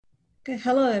Okay,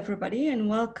 hello everybody and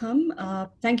welcome.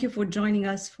 Thank you for joining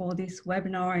us for this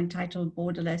webinar entitled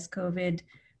Borderless COVID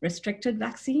Restricted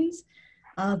Vaccines.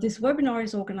 This webinar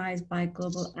is organized by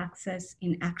Global Access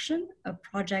in Action, a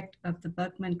project of the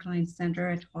Berkman Klein Center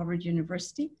at Harvard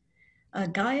University.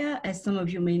 Gaia, as some of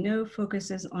you may know,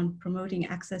 focuses on promoting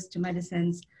access to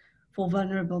medicines for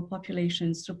vulnerable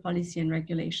populations through policy and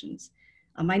regulations.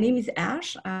 My name is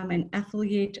Ash. I'm an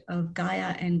affiliate of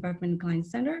Gaia and Berkman Klein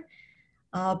Center.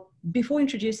 Before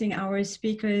introducing our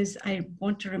speakers, I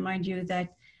want to remind you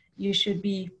that you should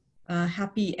be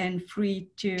happy and free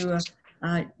to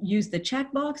use the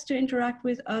chat box to interact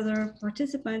with other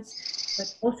participants,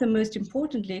 but also most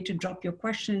importantly, to drop your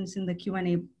questions in the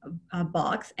Q&A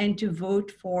box and to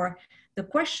vote for the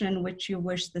question which you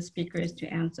wish the speakers to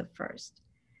answer first.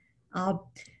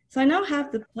 So I now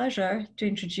have the pleasure to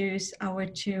introduce our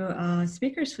two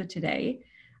speakers for today.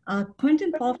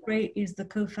 Quentin Palfrey is the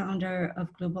co-founder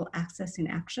of Global Access in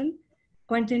Action.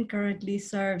 Quentin currently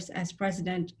serves as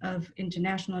president of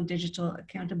International Digital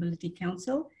Accountability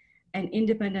Council, an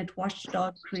independent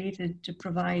watchdog created to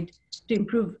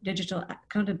improve digital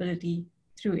accountability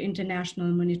through international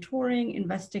monitoring,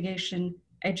 investigation,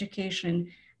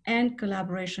 education, and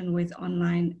collaboration with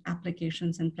online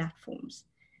applications and platforms.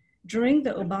 During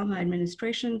the Obama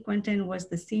administration, Quentin was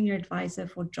the senior advisor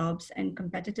for jobs and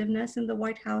competitiveness in the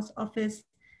White House Office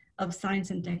of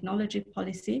Science and Technology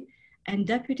Policy and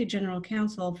deputy general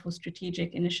counsel for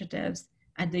strategic initiatives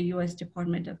at the US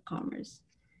Department of Commerce.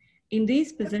 In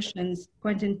these positions,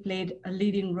 Quentin played a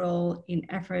leading role in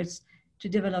efforts to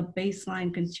develop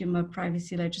baseline consumer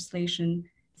privacy legislation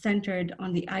centered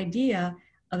on the idea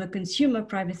of a consumer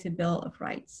privacy bill of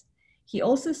rights. He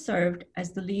also served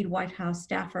as the lead White House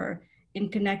staffer in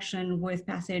connection with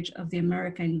passage of the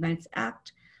America Invents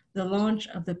Act, the launch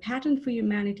of the Patent for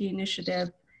Humanity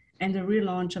Initiative, and the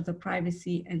relaunch of the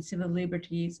Privacy and Civil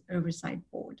Liberties Oversight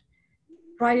Board.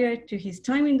 Prior to his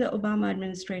time in the Obama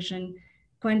administration,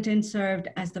 Quentin served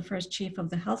as the first chief of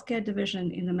the healthcare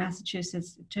division in the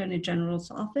Massachusetts Attorney General's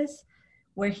office,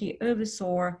 where he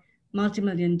oversaw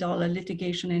multi-million-dollar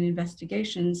litigation and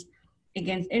investigations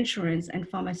against insurance and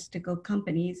pharmaceutical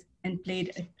companies and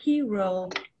played a key role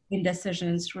in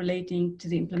decisions relating to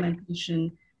the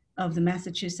implementation of the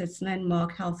Massachusetts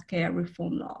landmark healthcare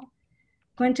reform law.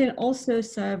 Quentin also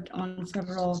served on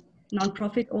several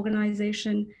nonprofit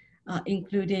organizations,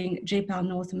 including JPAL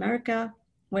North America,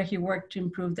 where he worked to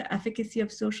improve the efficacy of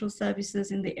social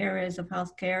services in the areas of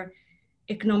healthcare,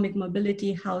 economic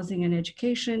mobility, housing and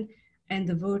education, and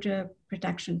the Voter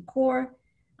Protection Corps.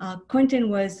 Quentin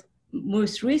was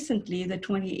most recently the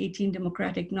 2018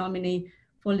 Democratic nominee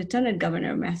for Lieutenant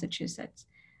Governor of Massachusetts.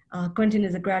 Quentin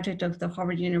is a graduate of the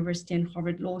Harvard University and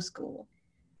Harvard Law School.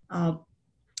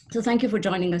 So thank you for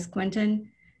joining us, Quentin.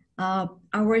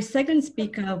 Our second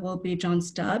speaker will be John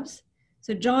Stubbs.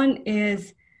 So John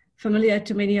is familiar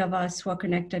to many of us who are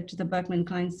connected to the Berkman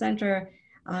Klein Center.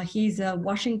 He's a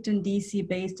Washington, DC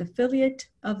based affiliate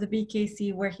of the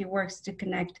BKC, where he works to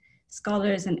connect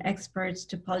scholars and experts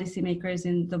to policymakers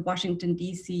in the Washington,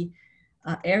 D.C.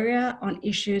 Area on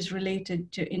issues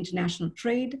related to international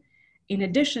trade, in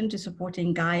addition to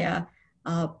supporting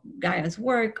Gaia's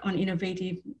work on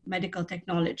innovative medical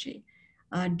technology.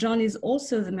 John is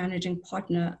also the managing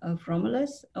partner of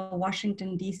Romulus, a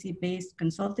Washington, D.C. based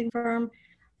consulting firm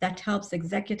that helps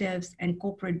executives and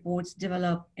corporate boards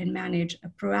develop and manage a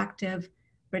proactive,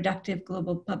 productive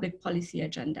global public policy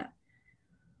agenda.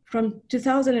 From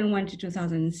 2001 to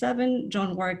 2007,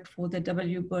 John worked for the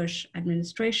W. Bush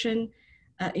administration,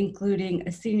 including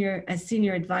as senior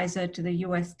advisor to the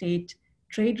US State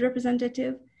Trade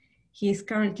Representative. He is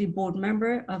currently board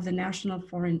member of the National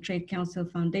Foreign Trade Council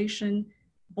Foundation,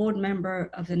 board member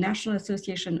of the National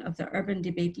Association of the Urban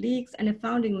Debate Leagues, and a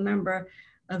founding member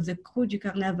of the Crew du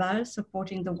Carnaval,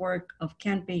 supporting the work of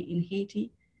CanPay in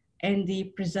Haiti and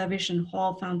the Preservation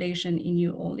Hall Foundation in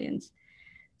New Orleans.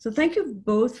 So thank you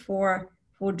both for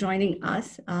joining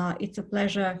us. It's a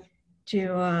pleasure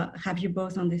to have you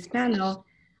both on this panel.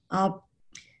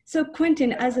 So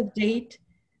Quentin, as of date,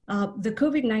 the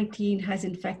COVID-19 has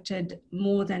infected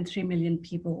more than 3 million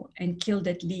people and killed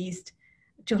at least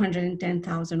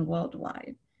 210,000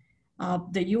 worldwide.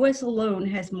 The US alone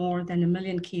has more than 1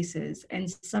 million cases, and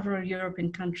several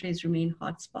European countries remain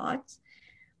hotspots.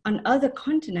 On other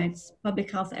continents, public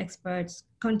health experts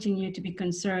continue to be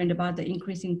concerned about the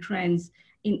increasing trends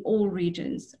in all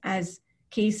regions, as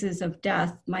cases of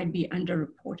death might be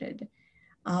underreported.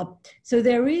 So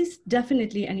there is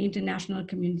definitely an international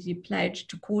community pledge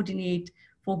to coordinate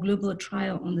for global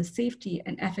trial on the safety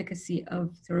and efficacy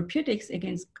of therapeutics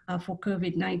for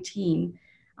COVID-19.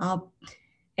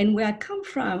 And where I come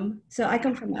from, so I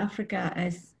come from Africa,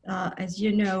 as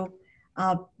you know,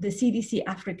 the CDC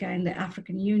Africa and the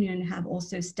African Union have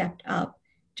also stepped up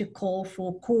to call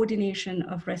for coordination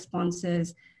of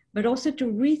responses, but also to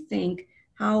rethink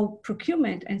how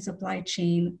procurement and supply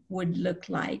chain would look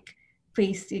like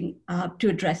facing to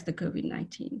address the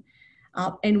COVID-19.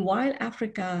 And while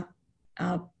Africa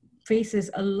faces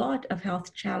a lot of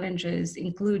health challenges,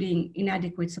 including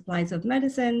inadequate supplies of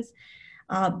medicines,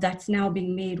 that's now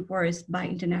being made worse by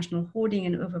international hoarding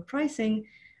and overpricing,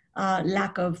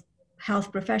 lack of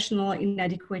health professional,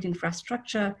 inadequate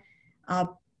infrastructure.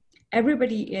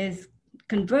 Everybody is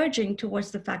converging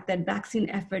towards the fact that vaccine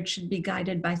efforts should be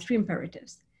guided by three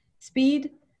imperatives: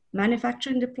 speed,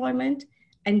 manufacturing deployment,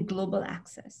 and global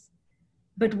access.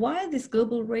 But while this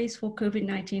global race for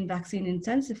COVID-19 vaccine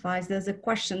intensifies, there's a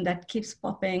question that keeps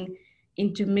popping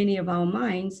into many of our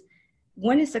minds.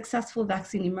 When a successful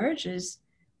vaccine emerges,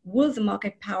 will the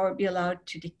market power be allowed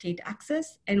to dictate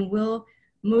access, and will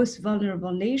most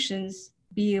vulnerable nations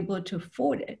be able to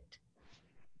afford it?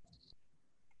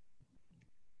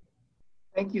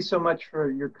 Thank you so much for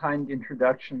your kind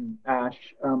introduction,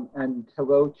 Ash, and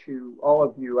hello to all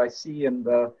of you. I see in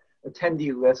the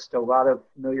attendee list a lot of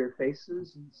familiar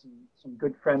faces and some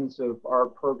good friends of our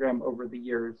program over the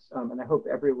years, and I hope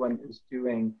everyone is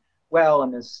doing well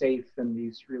and is safe in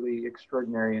these really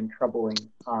extraordinary and troubling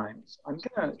times. I'm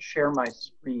going to share my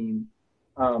screen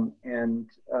and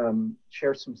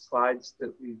share some slides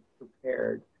that we've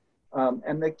prepared.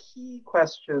 And the key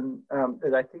question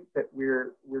that I think that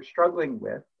we're struggling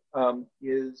with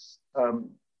is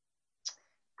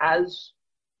as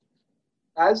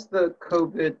the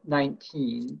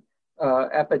COVID-19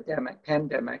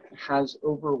 pandemic has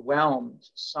overwhelmed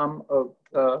some of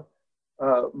the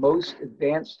most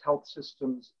advanced health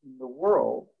systems in the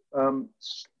world,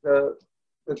 the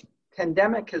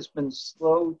pandemic has been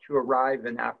slow to arrive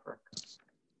in Africa.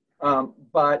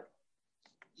 But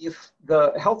if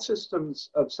the health systems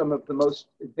of some of the most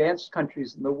advanced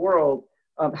countries in the world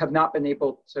have not been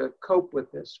able to cope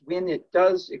with this, when it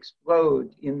does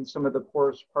explode in some of the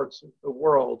poorest parts of the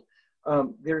world,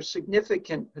 there's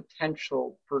significant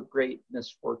potential for great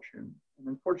misfortune. And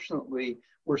unfortunately,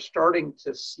 we're starting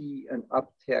to see an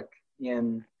uptick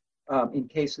in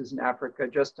cases in Africa.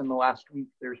 Just in the last week,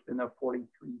 there's been a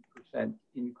 43%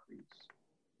 increase.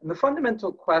 And the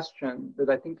fundamental question that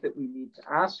I think that we need to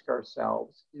ask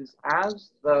ourselves is,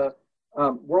 as the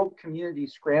world community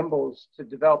scrambles to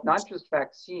develop not just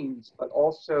vaccines, but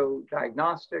also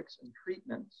diagnostics and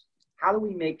treatments, how do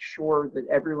we make sure that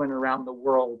everyone around the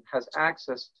world has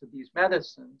access to these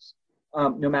medicines,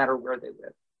 no matter where they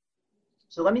live?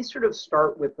 So let me sort of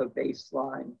start with a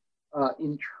baseline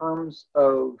in terms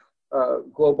of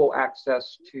global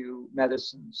access to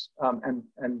medicines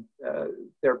and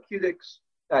therapeutics,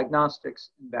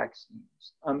 diagnostics, and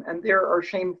vaccines. And there are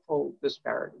shameful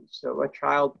disparities. So a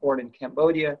child born in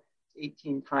Cambodia is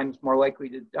 18 times more likely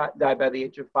to die by the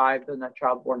age of 5 than a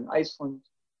child born in Iceland.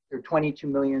 There are 22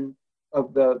 million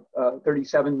of the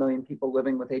 37 million people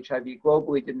living with HIV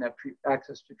globally didn't have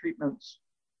access to treatments.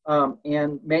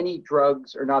 And many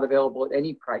drugs are not available at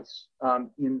any price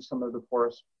in some of the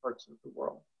poorest parts of the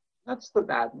world. That's the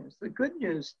bad news. The good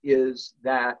news is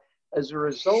that as a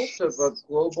result of a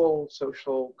global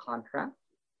social contract,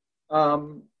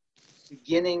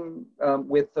 beginning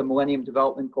with the Millennium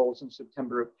Development Goals in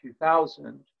September of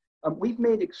 2000, we've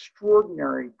made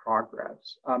extraordinary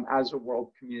progress as a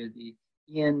world community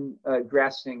in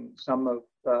addressing some of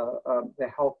the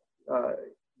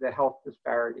health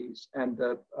disparities and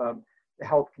the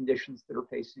health conditions that are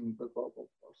facing the global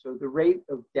poor. So the rate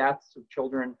of deaths of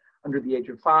children under the age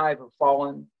of 5 have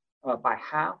fallen by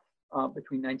half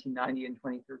between 1990 and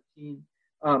 2013.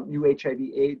 New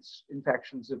HIV/AIDS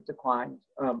infections have declined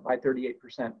by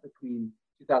 38% between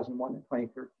 2001 and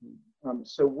 2013.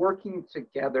 So working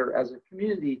together as a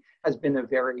community has been a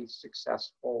very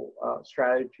successful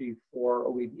strategy for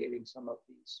alleviating some of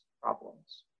these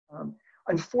problems.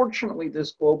 Unfortunately,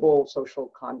 this global social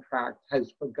contract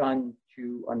has begun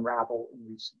to unravel in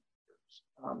recent years.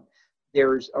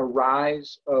 There's a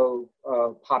rise of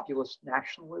populist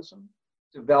nationalism,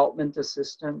 development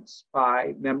assistance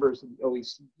by members of the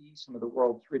OECD. Some of the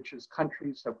world's richest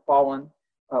countries have fallen.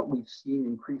 We've seen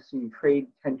increasing trade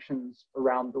tensions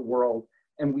around the world,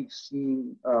 and we've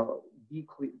seen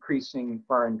decreasing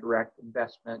foreign direct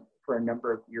investment for a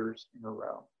number of years in a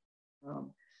row.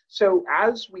 So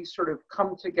as we sort of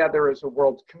come together as a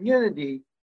world community,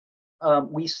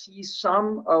 we see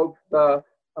some of the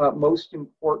most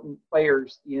important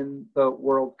players in the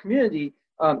world community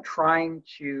trying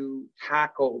to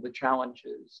tackle the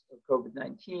challenges of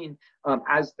COVID-19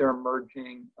 as they're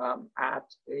emerging at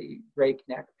a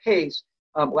breakneck pace.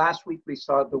 Last week, we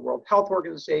saw the World Health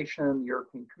Organization, the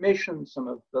European Commission, some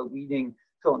of the leading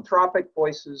philanthropic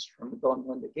voices from the Bill and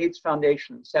Melinda Gates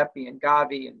Foundation, and CEPI, and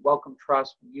Gavi, and Wellcome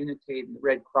Trust, and Unitaid, and the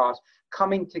Red Cross,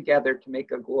 coming together to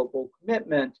make a global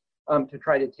commitment to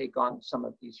try to take on some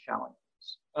of these challenges.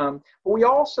 But we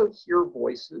also hear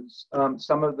voices,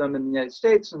 some of them in the United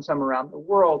States and some around the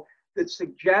world, that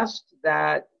suggest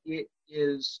that it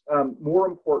is more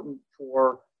important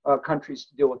for countries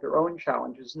to deal with their own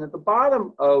challenges. And at the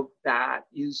bottom of that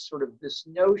is sort of this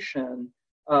notion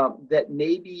that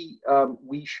maybe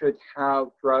we should have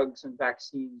drugs and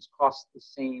vaccines cost the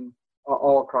same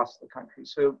all across the country.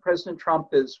 So President Trump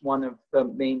is one of the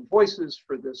main voices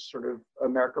for this sort of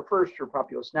America First or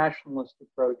populist nationalist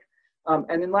approach.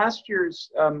 And in last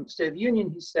year's State of the Union,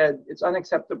 he said it's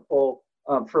unacceptable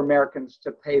for Americans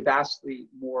to pay vastly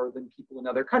more than people in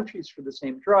other countries for the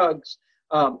same drugs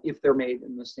if they're made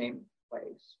in the same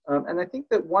place. And I think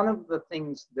that one of the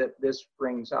things that this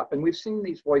brings up, and we've seen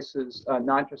these voices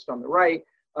not just on the right,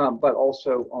 but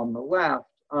also on the left.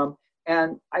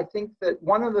 And I think that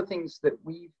one of the things that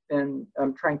we've been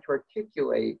trying to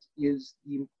articulate is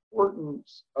the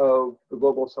importance of the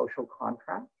global social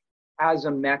contract as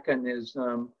a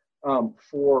mechanism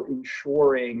for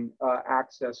ensuring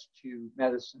access to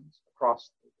medicines across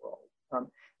the world.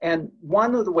 And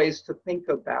one of the ways to think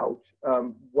about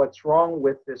what's wrong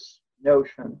with this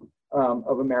notion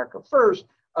of America First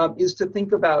is to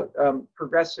think about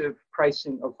progressive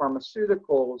pricing of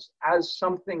pharmaceuticals as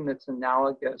something that's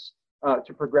analogous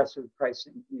to progressive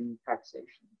pricing in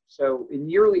taxation. So in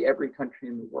nearly every country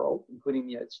in the world, including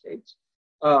the United States,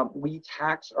 we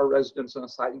tax our residents on a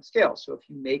sliding scale. So if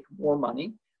you make more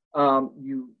money,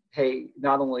 you pay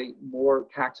not only more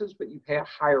taxes, but you pay a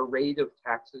higher rate of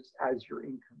taxes as your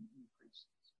income increases.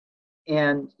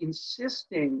 And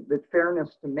insisting that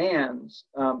fairness demands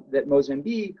that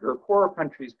Mozambique or poorer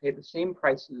countries pay the same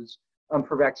prices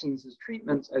for vaccines as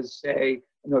treatments as, say,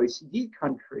 an OECD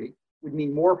country would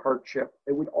mean more hardship.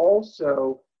 It would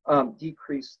also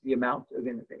decrease the amount of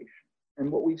innovation. And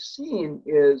what we've seen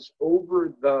is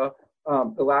over the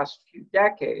last few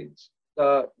decades,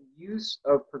 the use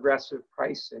of progressive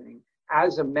pricing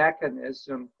as a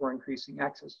mechanism for increasing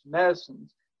access to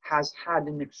medicines has had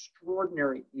an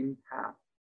extraordinary impact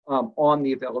on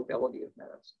the availability of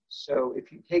medicines. So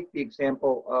if you take the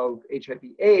example of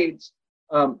HIV/AIDS,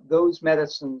 those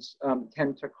medicines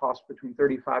tend to cost between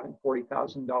 $35,000 and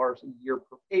 $40,000 a year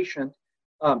per patient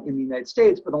in the United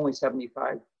States, but only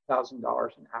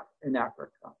 $75,000 in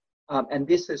Africa. And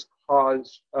this has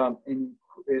caused an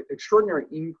extraordinary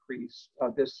increase.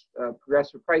 This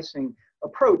progressive pricing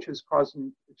approach has caused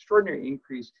an extraordinary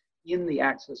increase in the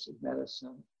access of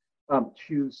medicine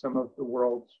to some of the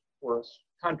world's poorest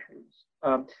countries.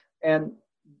 And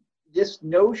this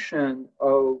notion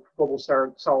of global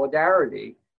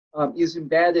solidarity is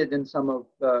embedded in some of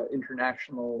the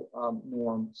international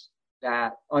norms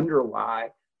that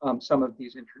underlie some of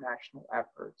these international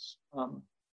efforts.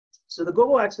 So the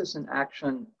Global Access and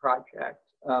Action Project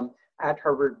at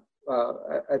Harvard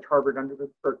under the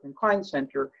Berkman Klein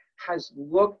Center has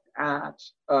looked at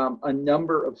a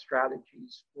number of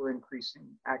strategies for increasing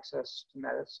access to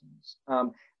medicines.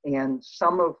 And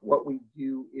some of what we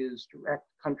do is direct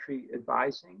country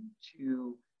advising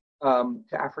to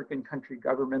African country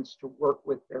governments to work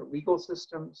with their legal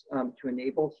systems to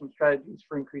enable some strategies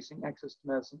for increasing access to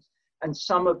medicines. And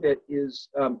some of it is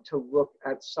to look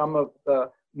at some of the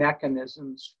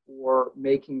mechanisms for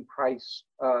making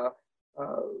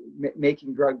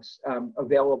making drugs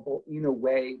available in a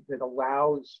way that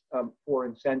allows for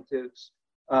incentives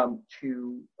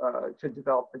to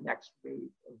develop the next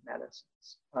wave of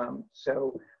medicines.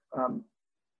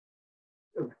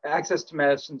 Access to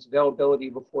medicines, availability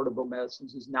of affordable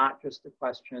medicines is not just a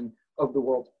question of the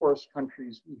world's poorest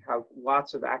countries. We have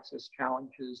lots of access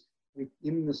challenges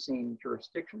within the same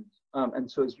jurisdictions. And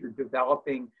so as you're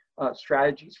developing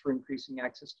strategies for increasing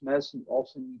access to medicine, you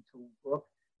also need to look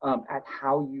at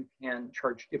how you can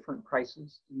charge different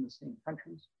prices in the same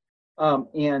countries.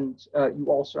 And you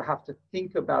also have to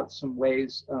think about some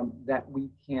ways that we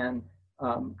can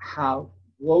have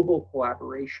global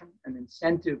collaboration and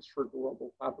incentives for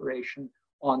global collaboration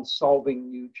on solving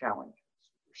new challenges.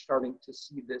 We're starting to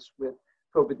see this with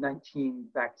COVID-19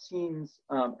 vaccines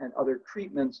and other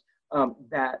treatments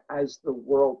that as the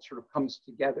world sort of comes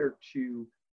together to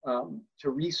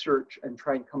research and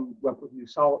try and come up with new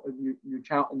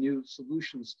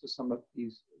solutions to some of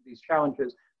these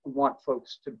challenges, we want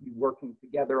folks to be working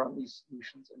together on these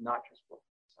solutions and not just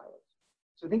working in silos.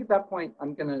 So I think at that point,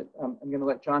 I'm gonna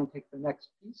let John take the next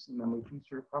piece, and then we can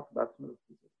sort of talk about some of the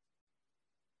pieces.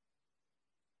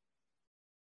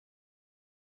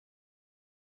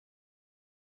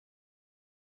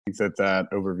 I think that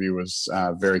overview was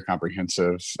very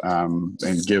comprehensive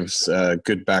and gives a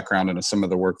good background into some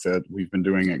of the work that we've been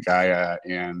doing at Gaia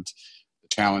and the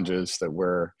challenges that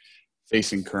we're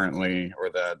facing currently,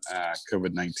 or that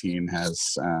COVID-19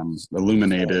 has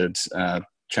illuminated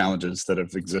challenges that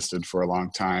have existed for a long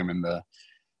time in the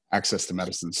access to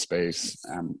medicine space.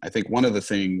 I think one of the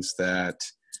things that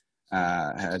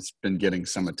has been getting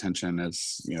some attention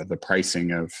is, the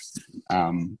pricing of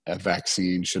a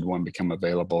vaccine should one become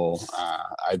available.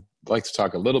 I'd like to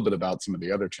talk a little bit about some of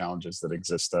the other challenges that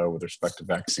exist, though, with respect to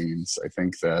vaccines. I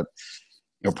think that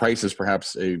price is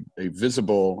perhaps a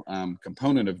visible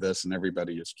component of this, and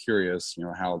everybody is curious,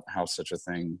 how such a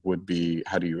thing would be.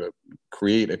 How do you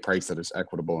create a price that is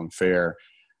equitable and fair?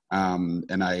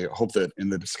 And I hope that in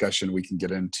the discussion we can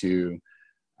get into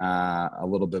a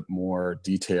little bit more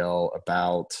detail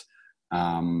about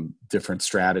different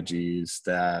strategies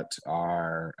that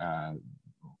are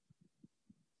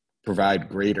provide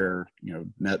greater,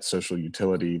 net social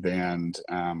utility than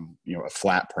a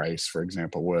flat price, for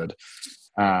example, would.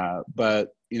 But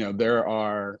there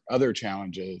are other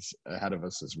challenges ahead of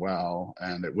us as well,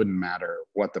 and it wouldn't matter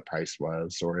what the price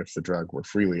was or if the drug were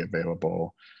freely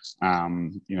available.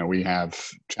 We have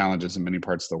challenges in many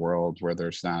parts of the world where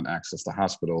there's not access to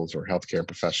hospitals or healthcare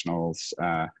professionals.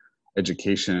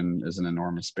 Education is an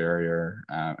enormous barrier.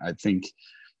 I think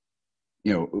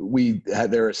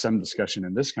there is some discussion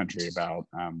in this country about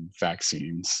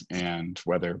vaccines and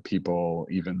whether people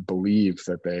even believe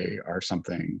that they are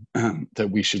something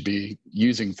that we should be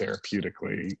using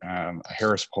therapeutically. A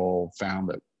Harris poll found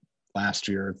that last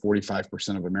year,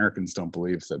 45% of Americans don't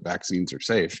believe that vaccines are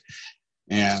safe.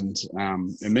 And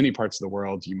in many parts of the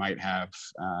world, you might have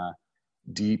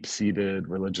deep-seated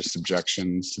religious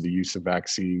objections to the use of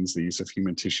vaccines, the use of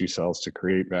human tissue cells to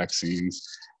create vaccines.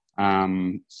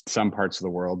 Some parts of the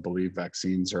world believe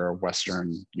vaccines are a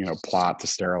Western, plot to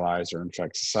sterilize or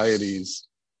infect societies.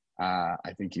 I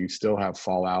think you still have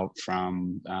fallout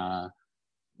from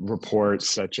reports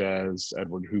such as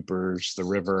Edward Hooper's The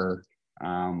River,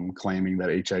 claiming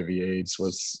that HIV/AIDS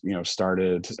was,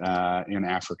 started in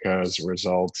Africa as a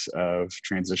result of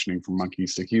transitioning from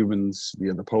monkeys to humans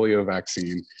via the polio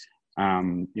vaccine.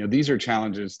 These are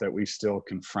challenges that we still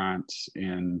confront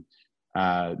in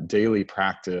daily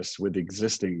practice with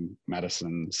existing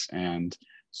medicines, and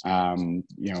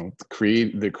the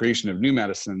creation of new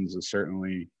medicines is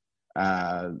certainly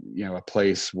a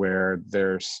place where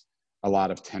there's a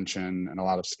lot of tension and a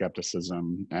lot of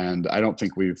skepticism, and I don't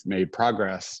think we've made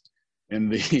progress in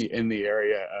the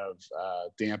area of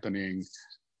dampening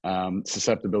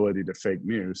susceptibility to fake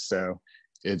news. So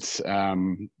it's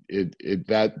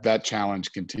that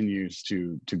challenge continues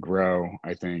to grow,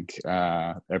 I think,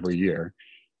 every year.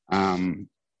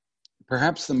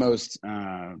 Perhaps the most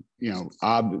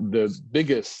the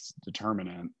biggest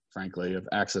determinant, frankly, of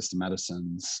access to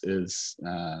medicines is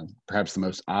perhaps the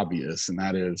most obvious, and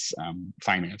that is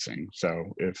financing.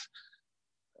 So if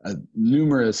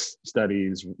numerous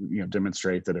studies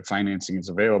demonstrate that if financing is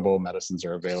available, medicines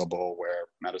are available. Where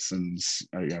medicines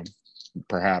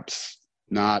perhaps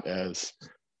not as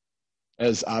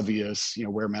obvious,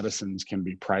 where medicines can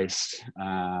be priced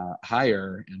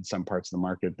higher in some parts of the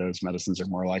market, those medicines are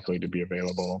more likely to be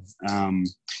available.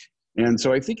 And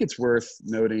so I think it's worth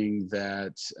noting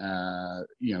that,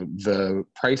 the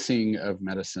pricing of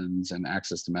medicines and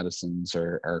access to medicines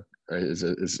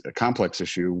is a complex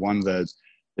issue, one that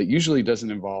usually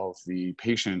doesn't involve the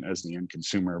patient as the end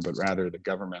consumer, but rather the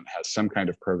government has some kind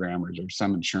of program or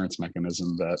some insurance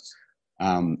mechanism that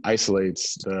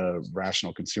isolates the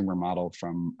rational consumer model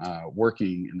from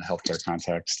working in the healthcare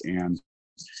context. And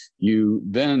you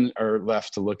then are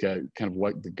left to look at kind of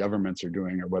what the governments are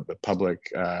doing or what the public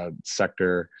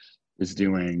sector is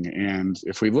doing. And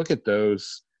if we look at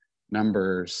those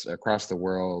numbers across the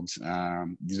world,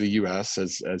 the US,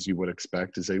 as you would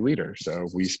expect, is a leader. So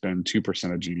we spend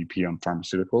 2% of GDP on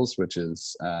pharmaceuticals, which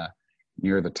is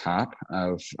near the top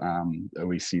of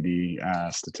OECD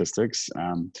statistics.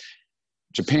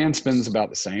 Japan spends about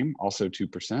the same, also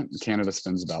 2%. Canada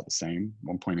spends about the same,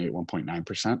 1.8,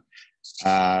 1.9%.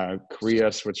 Korea,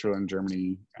 Switzerland,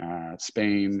 Germany,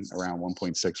 Spain, around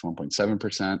 1.6,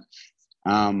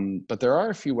 1.7%. But there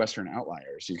are a few Western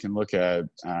outliers. You can look at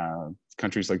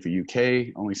countries like the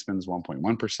UK, only spends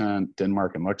 1.1%,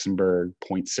 Denmark and Luxembourg,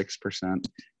 0.6%.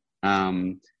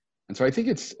 And so I think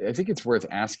it's worth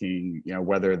asking,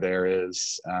 whether there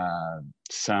is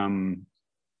some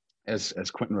as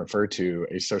Quentin referred to,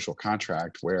 a social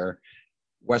contract where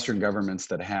Western governments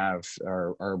that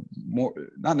are more,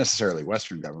 not necessarily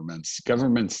Western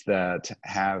governments that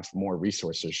have more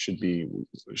resources should be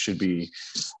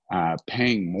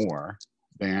paying more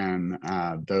than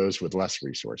those with less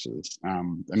resources. I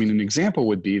mean, an example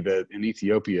would be that in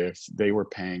Ethiopia, if the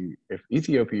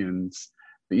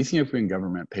Ethiopian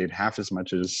government paid half as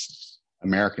much as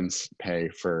Americans pay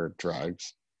for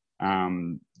drugs,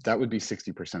 that would be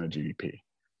 60% of GDP.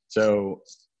 So,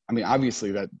 I mean,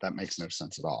 obviously that makes no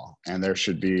sense at all. And there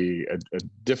should be a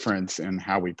difference in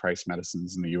how we price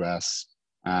medicines in the US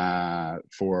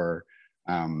for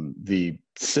the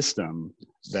system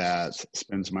that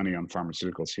spends money on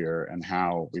pharmaceuticals here, and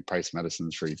how we price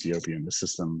medicines for Ethiopia and the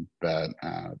system that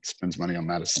spends money on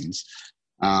medicines.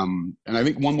 And I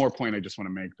think one more point I just want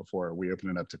to make before we open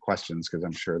it up to questions, because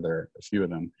I'm sure there are a few of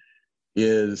them,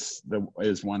 is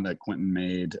one that Quentin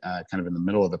made kind of in the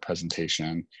middle of the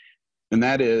presentation. And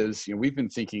that is, we've been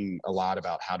thinking a lot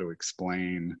about how to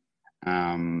explain,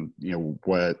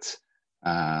 what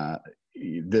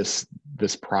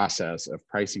this process of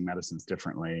pricing medicines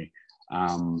differently.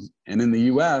 And in the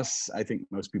US, I think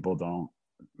most people don't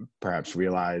perhaps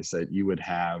realize that you would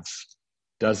have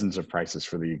dozens of prices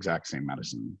for the exact same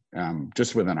medicine,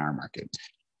 just within our market.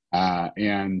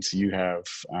 And you have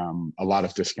a lot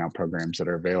of discount programs that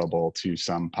are available to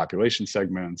some population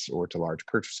segments or to large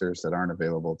purchasers that aren't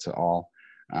available to all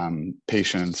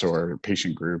patients or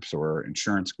patient groups or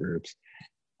insurance groups.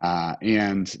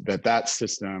 And that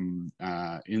system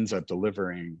ends up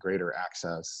delivering greater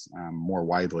access more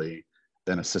widely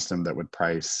than a system that would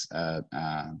price at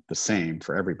the same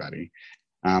for everybody.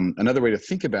 Another way to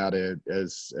think about it,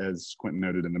 as Quentin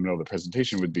noted in the middle of the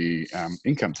presentation, would be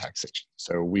income taxation.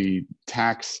 So we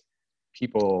tax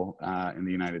people in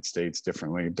the United States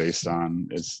differently based on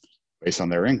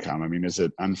their income. I mean, is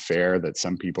it unfair that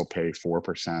some people pay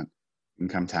 4%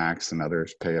 income tax and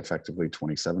others pay effectively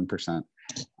 27%?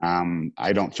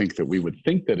 I don't think that we would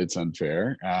think that it's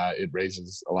unfair. It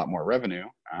raises a lot more revenue.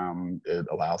 It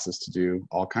allows us to do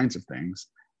all kinds of things.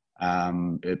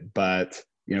 But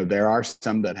there are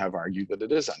some that have argued that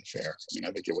it is unfair. I mean,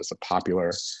 I think it was a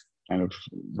popular kind of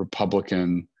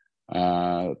Republican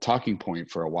talking point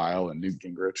for a while, and Newt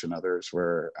Gingrich and others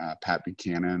were Pat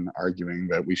Buchanan arguing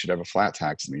that we should have a flat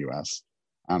tax in the U.S.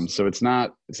 So it's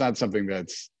not something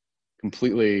that's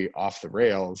completely off the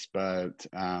rails, but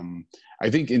I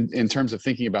think in terms of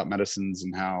thinking about medicines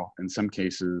and how, in some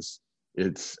cases,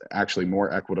 it's actually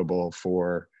more equitable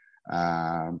for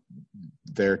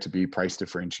there to be price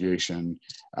differentiation.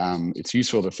 It's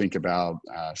useful to think about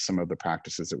some of the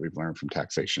practices that we've learned from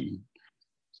taxation.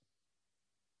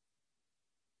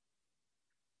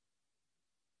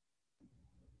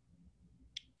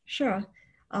 Sure.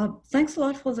 Thanks a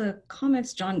lot for the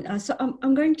comments, John. So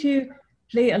I'm going to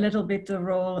play a little bit the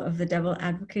role of the devil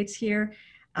advocates here.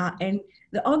 And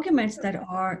the arguments that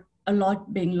are a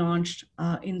lot being launched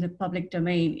in the public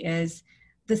domain is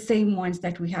the same ones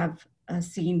that we have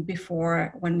seen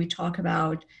before when we talk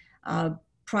about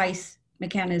price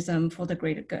mechanism for the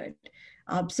greater good.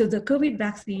 So the COVID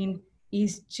vaccine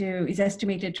is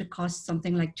estimated to cost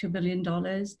something like $2 billion.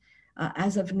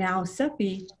 As of now,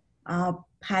 CEPI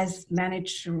has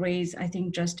managed to raise, I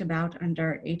think, just about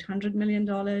under $800 million.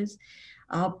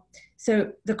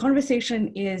 So the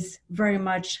conversation is very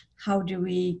much, how do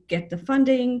we get the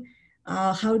funding?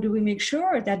 How do we make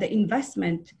sure that the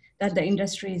investment that the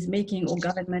industry is making or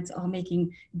governments are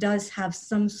making does have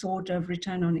some sort of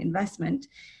return on investment?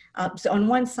 So on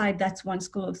one side, that's one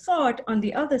school of thought. On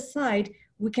the other side,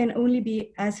 we can only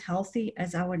be as healthy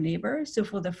as our neighbor. So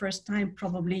for the first time,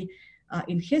 probably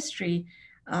in history,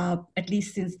 at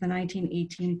least since the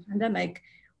 1918 pandemic,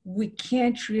 we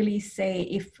can't really say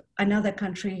if another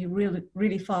country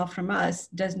really far from us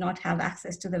does not have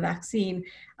access to the vaccine,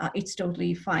 it's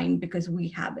totally fine because we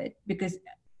have it. Because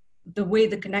the way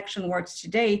the connection works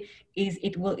today is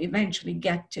it will eventually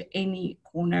get to any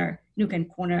nook and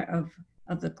corner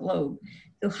of the globe.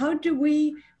 So how do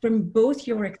we, from both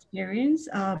your experience,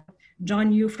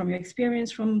 John, you from your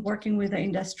experience from working with the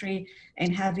industry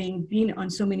and having been on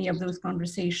so many of those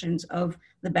conversations of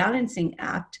the balancing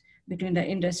act between the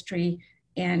industry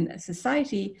and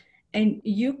society, and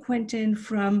you, Quentin,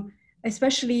 from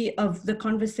especially of the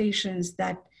conversations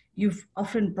that you've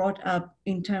often brought up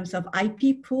in terms of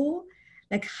IP pool,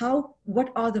 like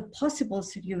what are the possible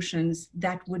solutions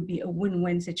that would be a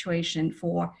win-win situation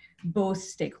for both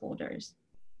stakeholders?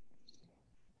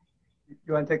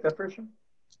 You want to take that first, Sean?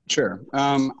 Sure.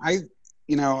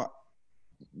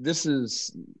 This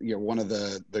is one of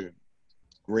the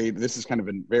great. This is kind of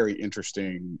a very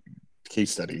interesting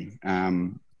case study.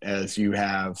 as you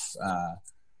have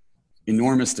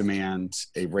enormous demand,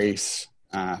 a race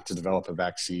to develop a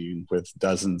vaccine with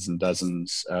dozens and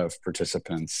dozens of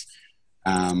participants,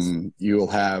 you will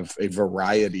have a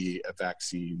variety of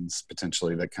vaccines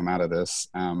potentially that come out of this,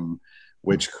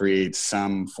 which creates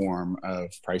some form of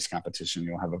price competition.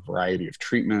 You'll have a variety of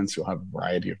treatments. You'll have a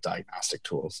variety of diagnostic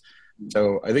tools.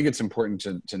 So I think it's important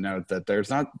to note that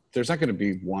there's not going to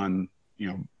be one,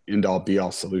 end-all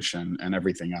be-all solution, and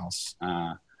everything else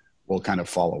will kind of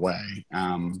fall away.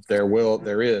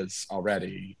 There is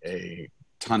already a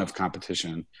ton of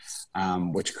competition,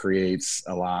 which creates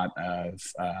a lot of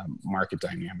market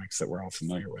dynamics that we're all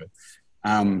familiar with.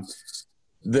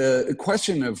 The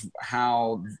question of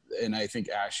how, and I think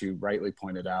Ash, you rightly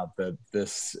pointed out that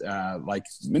this, like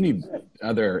many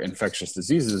other infectious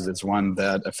diseases, is one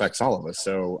that affects all of us.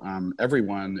 So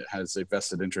everyone has a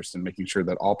vested interest in making sure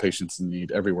that all patients in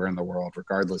need everywhere in the world,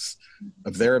 regardless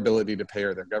of their ability to pay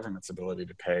or their government's ability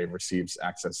to pay, receives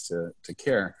access to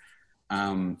care.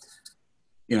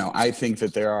 I think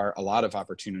that there are a lot of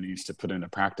opportunities to put into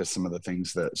practice some of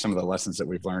the lessons that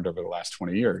we've learned over the last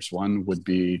 20 years. One would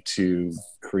be to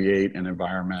create an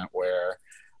environment where,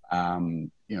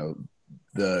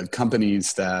 the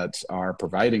companies that are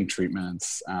providing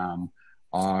treatments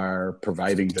are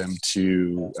providing them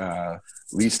to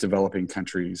least developing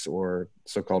countries, or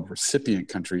so-called recipient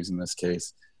countries in this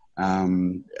case,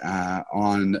 on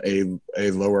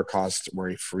a lower cost or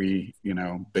a free,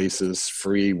 basis.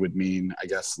 Free would mean, I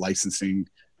guess, licensing.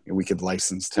 We could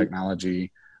license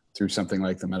technology through something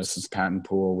like the Medicines Patent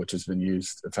Pool, which has been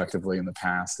used effectively in the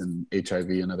past in HIV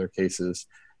and other cases,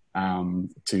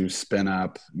 to spin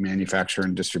up manufacture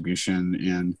and distribution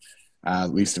in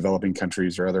least developing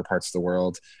countries or other parts of the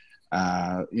world.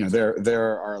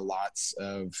 There are lots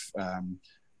of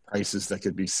prices that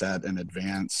could be set in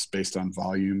advance based on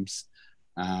volumes.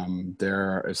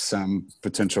 There is some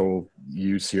potential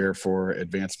use here for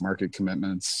advanced market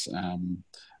commitments.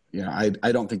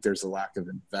 I don't think there's a lack of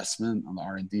investment on the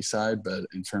R&D side, but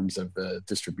in terms of the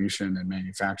distribution and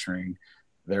manufacturing,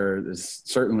 there is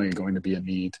certainly going to be a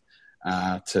need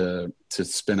to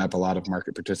spin up a lot of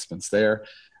market participants there.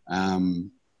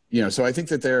 So I think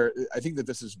that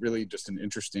this is really just an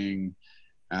interesting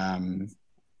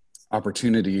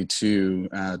opportunity to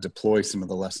deploy some of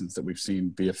the lessons that we've seen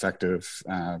be effective,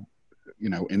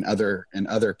 in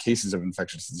other cases of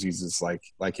infectious diseases like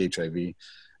HIV,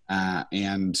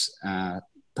 and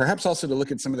perhaps also to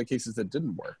look at some of the cases that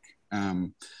didn't work.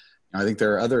 I think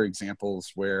there are other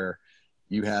examples where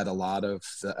you had a lot of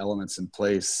the elements in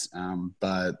place,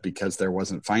 but because there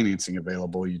wasn't financing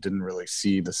available, you didn't really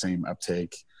see the same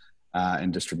uptake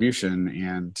and distribution,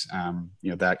 and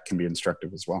that can be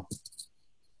instructive as well.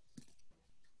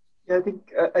 Yeah,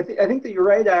 I think that you're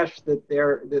right, Ash, that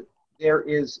there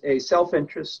is a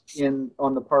self-interest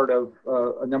on the part of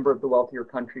a number of the wealthier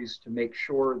countries to make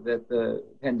sure that the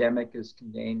pandemic is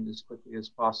contained as quickly as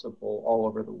possible all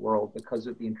over the world because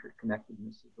of the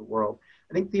interconnectedness of the world.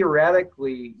 I think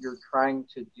theoretically, you're trying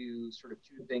to do sort of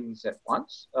two things at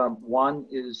once. One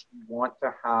is you want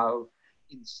to have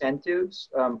incentives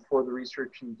for the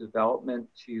research and development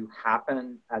to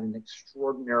happen at an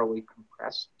extraordinarily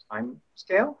compressed time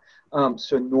scale.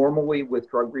 So normally with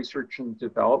drug research and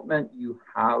development, you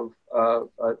have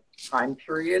a time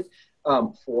period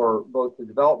for both the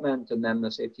development and then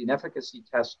the safety and efficacy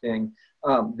testing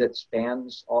that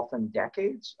spans often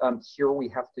decades. Here we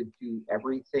have to do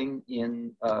everything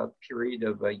in a period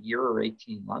of a year or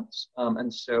 18 months.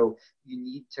 And so you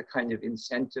need to kind of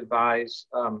incentivize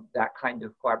that kind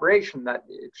of collaboration, that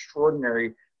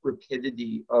extraordinary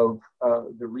rapidity of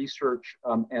the research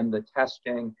and the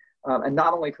testing, and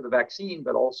not only for the vaccine,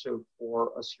 but also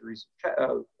for a series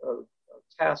of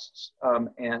tests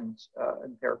and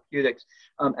therapeutics.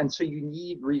 And so you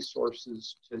need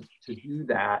resources to do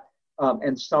that.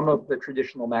 And some of the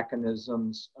traditional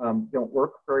mechanisms don't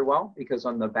work very well because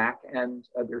on the back end,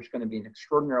 there's going to be an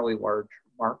extraordinarily large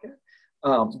market,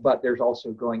 but there's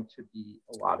also going to be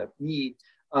a lot of need.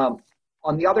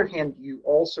 On the other hand, you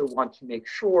also want to make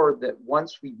sure that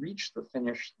once we reach the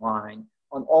finish line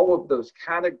on all of those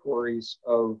categories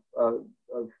of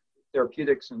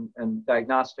therapeutics and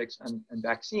diagnostics and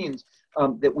vaccines,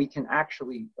 that we can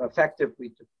actually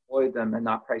effectively deploy them and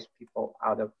not price people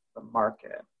out of the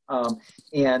market.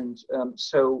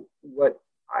 So what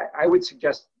I would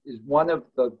suggest is one of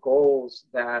the goals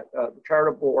that the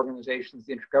charitable organizations,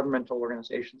 the intergovernmental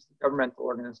organizations, the governmental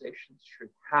organizations should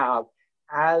have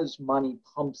as money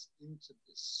pumps into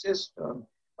the system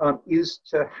is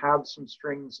to have some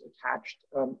strings attached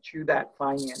to that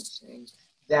financing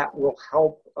that will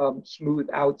help smooth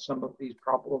out some of these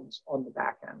problems on the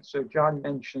back end. So John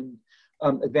mentioned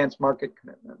advanced market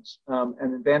commitments.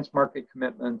 And advanced market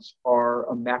commitments are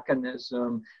a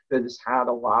mechanism that has had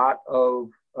a lot of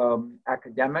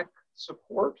academic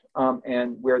support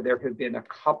and where there have been a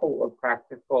couple of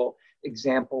practical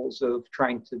examples of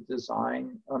trying to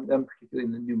design them, particularly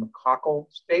in the pneumococcal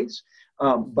space,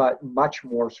 but much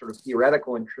more sort of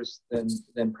theoretical interest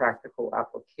than practical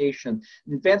application.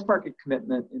 An advanced market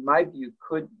commitment, in my view,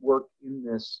 could work in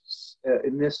this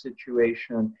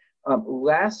situation.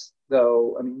 Less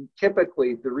though, I mean,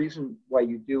 typically the reason why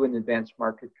you do an advanced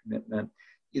market commitment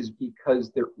is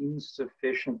because there are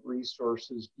insufficient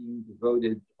resources being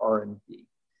devoted to R&D.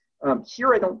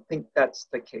 Here, I don't think that's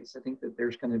the case. I think that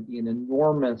there's going to be an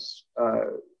enormous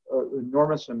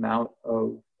amount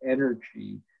of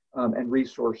energy and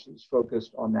resources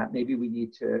focused on that. Maybe we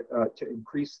need to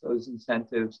increase those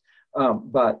incentives,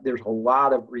 but there's a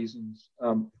lot of reasons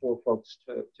for folks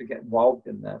to get involved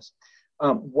in this.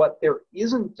 What there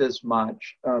isn't as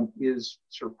much is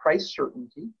sort of price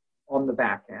certainty on the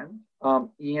back end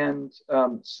and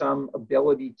some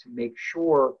ability to make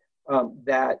sure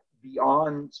that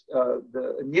beyond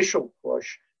the initial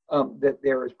push, that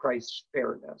there is price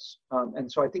fairness.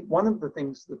 And so I think one of the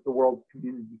things that the world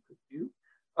community could do,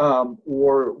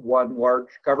 or one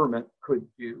large government could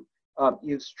do,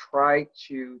 is try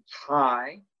to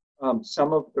tie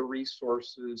some of the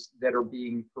resources that are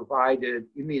being provided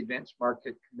in the advanced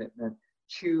market commitment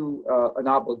to an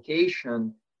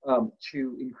obligation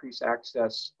to increase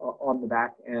access on the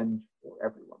back end for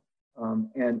everyone.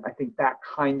 And I think that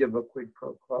kind of a quid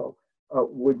pro quo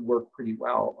would work pretty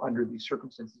well under these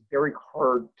circumstances. Very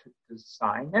hard to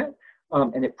design it,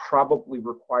 and it probably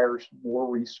requires more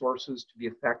resources to be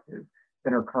effective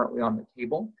than are currently on the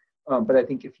table. But I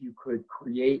think if you could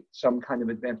create some kind of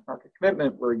advanced market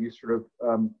commitment where you sort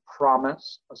of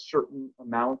promise a certain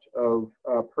amount of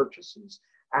purchases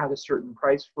at a certain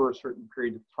price for a certain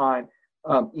period of time,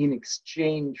 in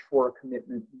exchange for a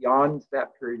commitment beyond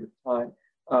that period of time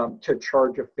to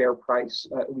charge a fair price,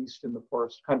 at least in the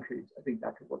poorest countries, I think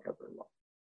that could work out very well.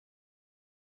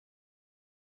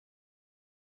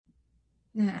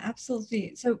 Yeah,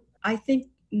 absolutely. So I think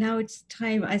now it's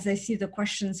time, as I see the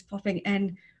questions popping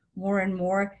in more and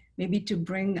more, maybe to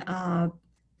bring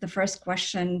the first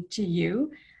question to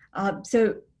you.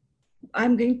 So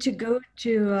I'm going to go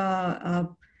to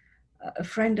a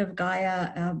friend of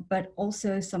Gaia, but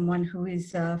also someone who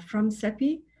is from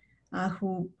CEPI,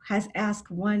 who has asked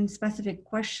one specific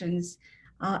questions.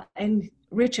 And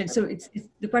Richard, so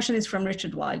the question is from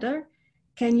Richard Wilder.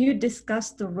 Can you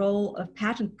discuss the role of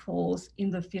patent pools in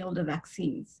the field of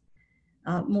vaccines,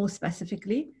 more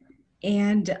specifically?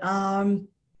 And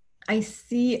I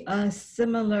see a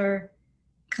similar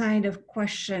kind of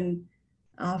question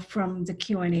from the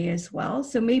Q&A as well.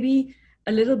 So maybe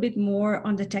a little bit more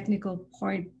on the technical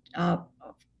point,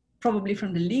 probably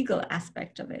from the legal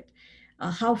aspect of it.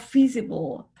 How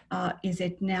feasible is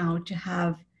it now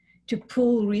to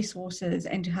pool resources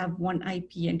and to have one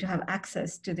IP and to have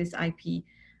access to this IP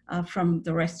from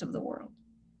the rest of the world?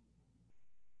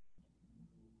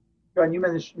 John, you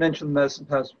mentioned this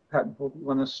patent pool. Do you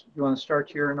want to start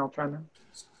here and I'll chime in?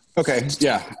 Okay,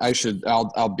 yeah,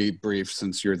 I'll be brief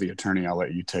since you're the attorney. I'll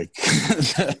let you take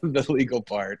the legal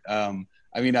part.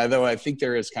 I mean, although I think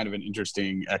there is kind of an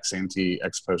interesting ex ante,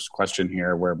 ex post question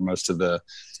here where most of the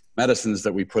medicines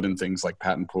that we put in things like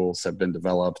patent pools have been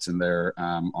developed and they're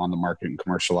on the market and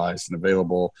commercialized and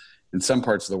available in some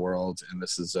parts of the world. And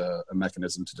this is a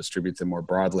mechanism to distribute them more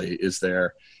broadly. Is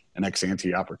there an ex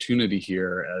ante opportunity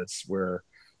here as we're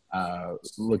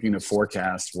looking to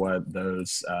forecast what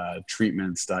those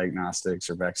treatments, diagnostics,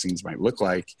 or vaccines might look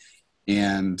like?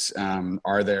 And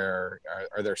are there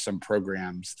some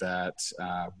programs that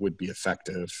would be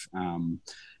effective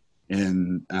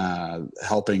in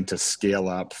helping to scale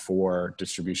up for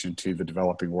distribution to the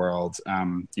developing world?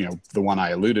 You know, the one I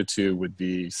alluded to would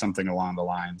be something along the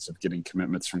lines of getting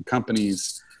commitments from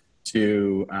companies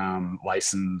to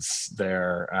license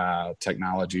their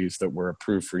technologies that were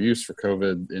approved for use for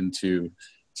COVID into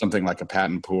something like a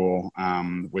patent pool,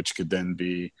 which could then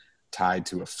be tied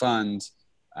to a fund.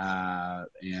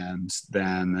 And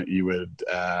then you would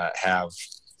have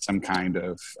some kind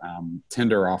of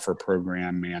tender offer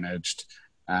program managed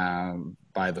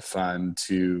by the fund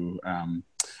to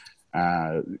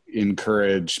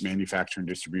encourage manufacture and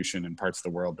distribution in parts of the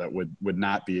world that would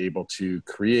not be able to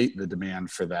create the demand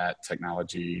for that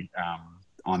technology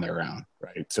on their own,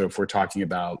 right? So if we're talking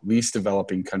about least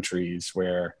developing countries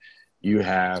where you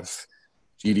have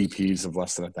GDPs of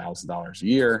less than $1,000 a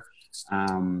year,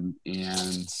 and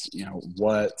you know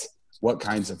what what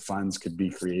kinds of funds could be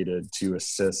created to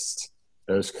assist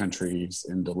those countries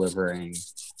in delivering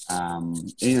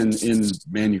in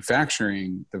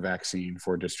manufacturing the vaccine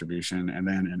for distribution, and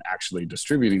then in actually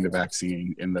distributing the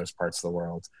vaccine in those parts of the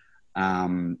world.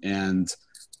 And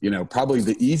probably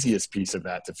the easiest piece of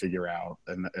that to figure out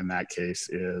in that case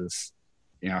is,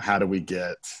 how do we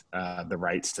get the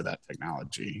rights to that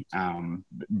technology?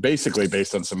 Basically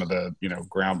based on some of the,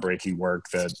 groundbreaking work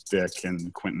that Dick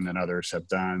and Quentin and others have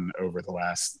done over the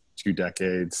last 2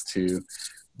 decades to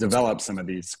develop some of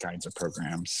these kinds of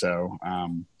programs. So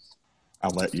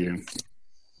I'll let you.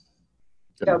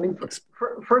 Yeah, I mean,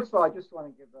 first of all, I just want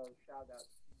to give a shout out.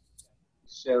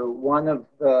 So one of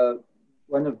the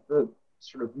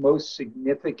sort of most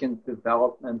significant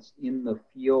developments in the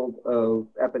field of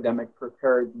epidemic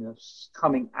preparedness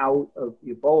coming out of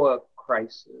the Ebola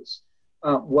crisis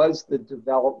was the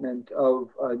development of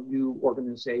a new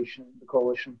organization, the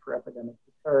Coalition for Epidemic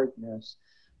Preparedness,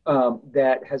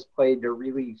 that has played a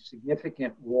really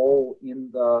significant role in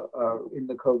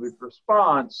the COVID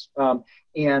response.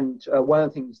 And one of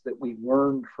the things that we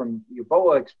learned from the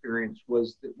Ebola experience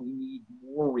was that we need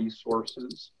more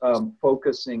resources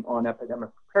focusing on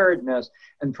epidemic preparedness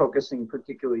and focusing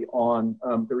particularly on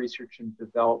the research and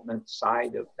development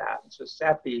side of that. And so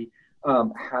CEPI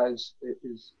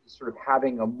is sort of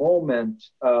having a moment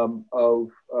of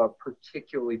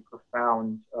particularly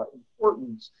profound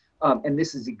importance. And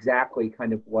this is exactly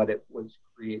kind of what it was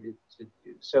created to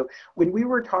do. So when we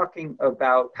were talking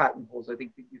about patent pools, I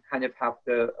think that you kind of have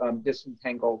to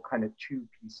disentangle kind of 2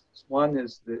 pieces. One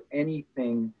is that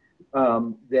anything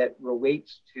that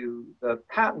relates to the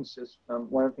patent system,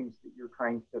 one of the things that you're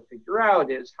trying to figure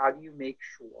out is how do you make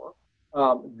sure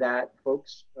that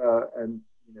folks and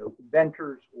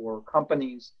inventors or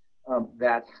companies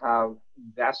that have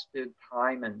invested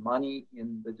time and money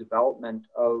in the development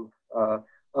of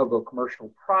a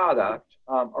commercial product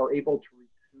are able to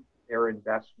recoup their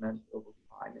investment over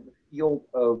time. In the field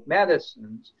of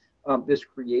medicines, this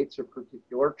creates a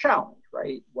particular challenge,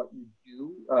 right? What you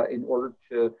do in order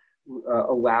to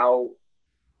allow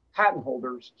patent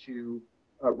holders to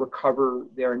recover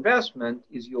their investment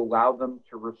is you allow them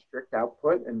to restrict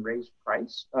output and raise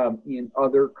price. In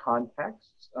other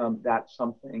contexts, that's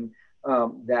something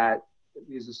that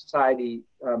we as a society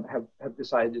have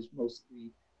decided is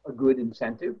mostly a good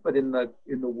incentive, but in the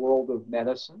world of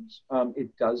medicines, it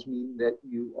does mean that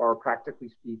you are practically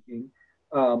speaking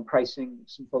pricing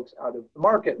some folks out of the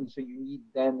market, and so you need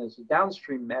then as a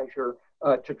downstream measure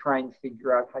to try and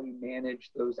figure out how you manage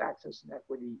those access and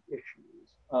equity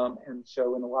issues. And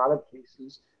so in a lot of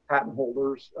cases, patent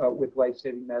holders with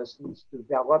life-saving medicines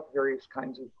develop various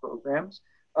kinds of programs,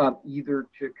 either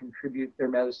to contribute their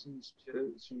medicines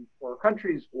to some poor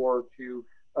countries or to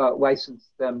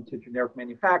license them to generic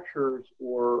manufacturers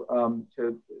or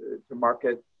to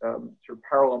market sort of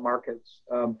parallel markets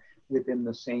within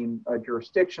the same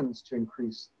jurisdictions to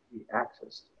increase the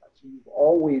access to that. So you've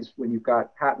always, when you've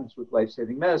got patents with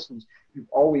life-saving medicines, you've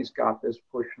always got this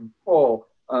push and pull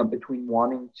between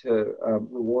wanting to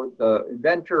reward the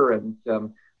inventor and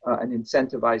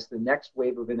incentivize the next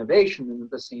wave of innovation, and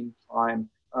at the same time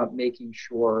making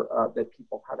sure that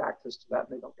people have access to that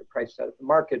and they don't get priced out of the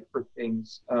market for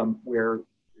things where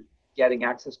getting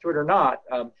access to it or not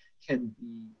can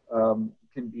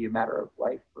be a matter of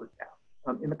life or death.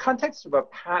 In the context of a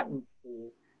patent pool,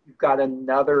 you've got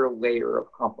another layer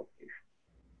of complication,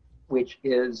 which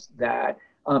is that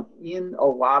in a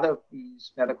lot of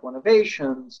these medical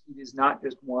innovations, it is not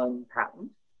just one patent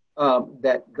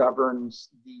that governs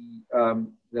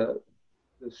the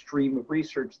stream of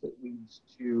research that leads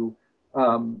to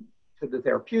the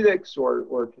therapeutics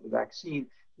or to the vaccine.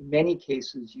 In many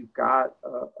cases, you've got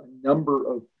a number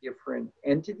of different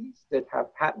entities that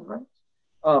have patent rights.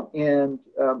 And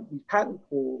these patent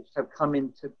pools have come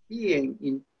into being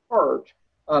in part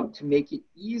to make it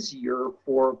easier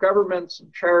for governments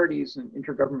and charities and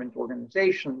intergovernmental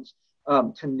organizations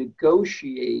to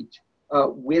negotiate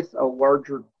with a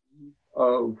larger group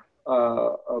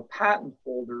of patent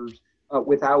holders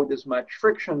without as much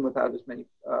friction, without as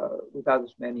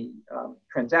many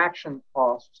transaction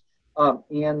costs,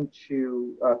 and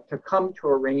to come to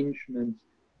arrangements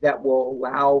that will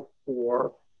allow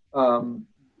for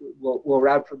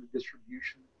the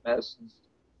distribution of medicines to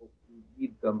people who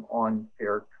need them on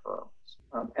fair terms.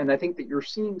 And I think that you're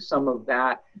seeing some of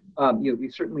that.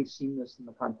 We've certainly seen this in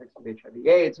the context of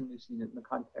HIV/AIDS, and we've seen it in the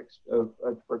context of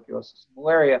tuberculosis and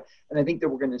malaria. And I think that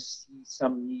we're going to see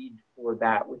some need for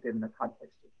that within the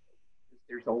context of COVID.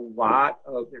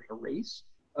 There's a race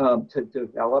to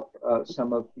develop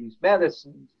some of these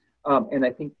medicines. And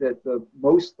I think that the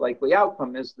most likely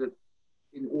outcome is that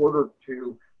in order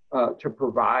to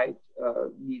provide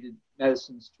needed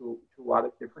medicines to a lot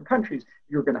of different countries,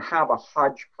 you're going to have a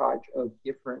hodgepodge of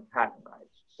different patent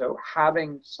rights. So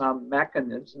having some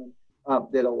mechanism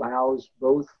that allows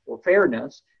both for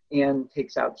fairness and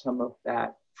takes out some of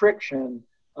that friction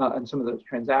and some of those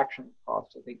transaction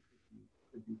costs, I think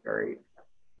could be very effective.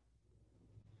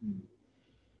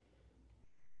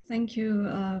 Thank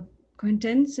you,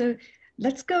 Quentin. So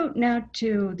let's go now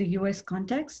to the US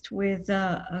context with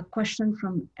a question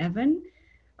from Evan.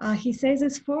 He says,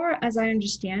 as far as I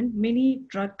understand, many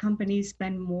drug companies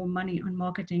spend more money on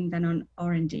marketing than on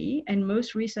R&D, and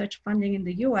most research funding in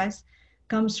the US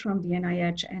comes from the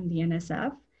NIH and the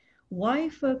NSF. Why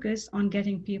focus on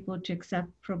getting people to accept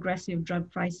progressive drug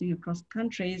pricing across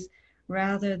countries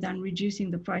rather than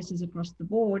reducing the prices across the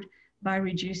board by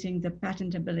reducing the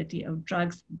patentability of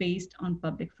drugs based on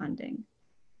public funding?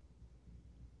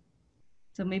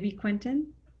 So maybe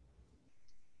Quentin?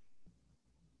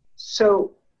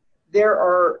 So there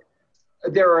are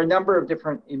a number of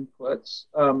different inputs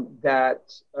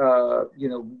that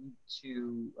lead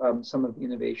to some of the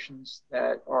innovations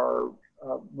that are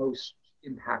most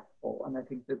impactful, and I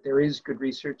think that there is good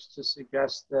research to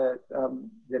suggest that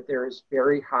that there is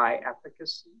very high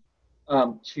efficacy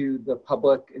to the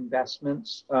public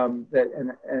investments that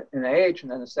NIH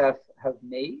and NSF have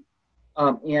made.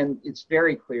 And it's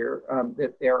very clear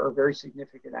that there are very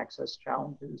significant access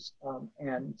challenges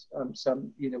and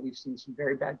some, we've seen some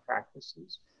very bad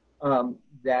practices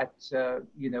that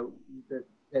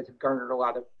have garnered a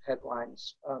lot of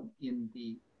headlines in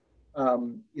the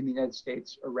United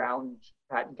States around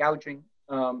patent gouging.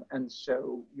 And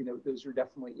so, those are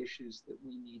definitely issues that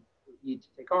we need to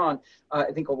take on.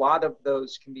 I think a lot of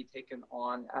those can be taken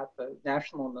on at the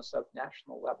national and the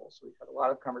subnational level. So we've had a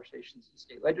lot of conversations in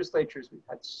state legislatures. We've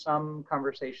had some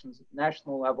conversations at the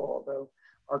national level, although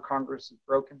our Congress is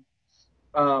broken.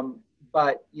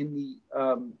 But in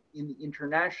the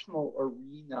international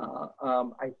arena,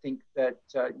 I think that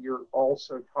you're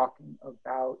also talking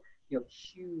about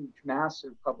huge,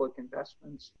 massive public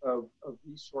investments of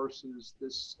resources.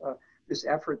 This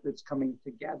effort that's coming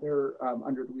together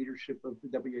under the leadership of the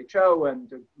WHO and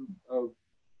a group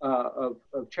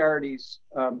of charities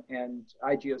and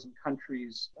IGOs and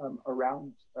countries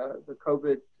around the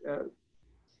COVID.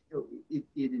 It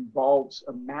involves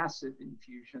a massive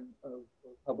infusion of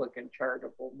public and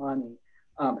charitable money.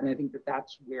 And I think that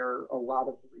that's where a lot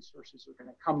of the resources are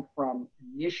going to come from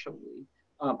initially.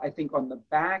 I think on the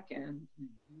back end, you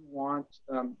want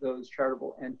those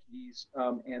charitable entities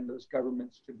and those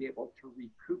governments to be able to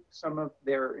recoup some of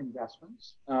their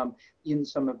investments in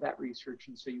some of that research.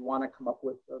 And so you want to come up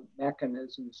with the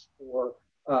mechanisms for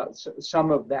some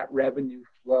of that revenue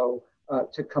flow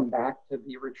to come back to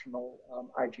the original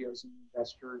IGOs and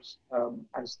investors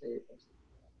as they.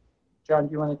 John,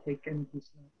 do you want to take any piece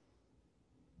of that?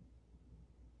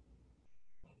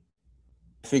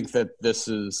 I think that this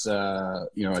is, a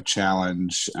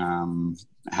challenge.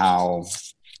 How,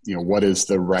 what is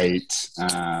the right?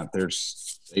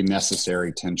 There's a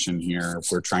necessary tension here.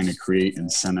 If we're trying to create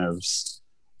incentives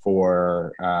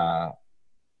for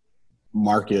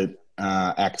market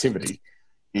activity,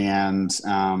 and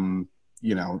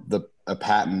a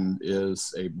patent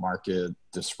is a market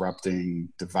disrupting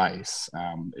device.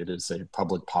 It is a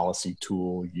public policy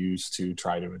tool used to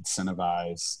try to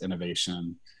incentivize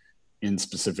innovation in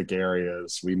specific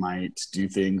areas. We might do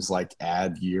things like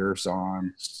add years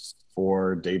on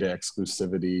for data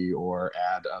exclusivity or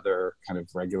add other kind of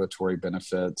regulatory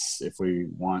benefits if we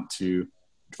want to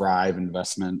drive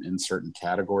investment in certain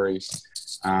categories.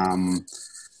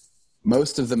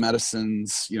 Most of the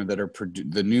medicines, that are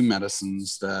the new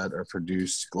medicines that are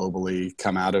produced globally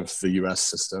come out of the U.S.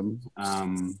 system.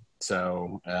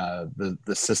 So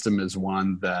the system is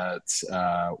one that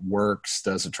works,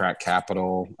 does attract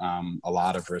capital, a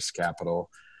lot of risk capital.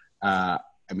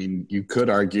 You could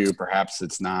argue perhaps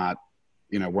it's not,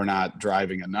 we're not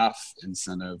driving enough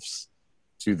incentives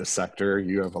to the sector.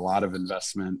 You have a lot of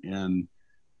investment in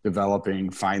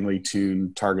developing finely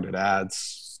tuned targeted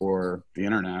ads for the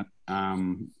internet.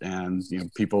 And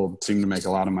people seem to make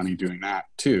a lot of money doing that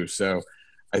too. So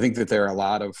I think that there are a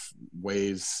lot of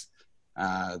ways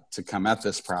to come at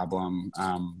this problem.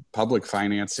 Public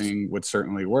financing would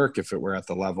certainly work if it were at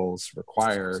the levels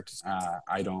required.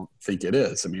 I don't think it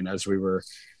is. As we were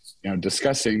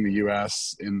discussing, the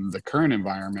US in the current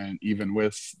environment, even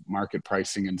with market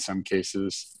pricing in some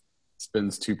cases,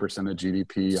 spends 2% of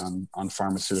GDP on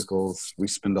pharmaceuticals. We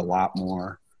spend a lot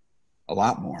more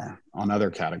on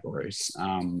other categories,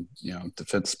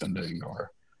 defense spending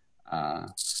or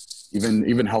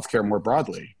even healthcare more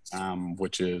broadly,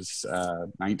 which is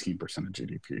 19% of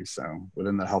GDP. So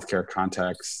within the healthcare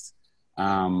context,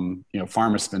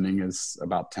 pharma spending is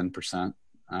about 10%.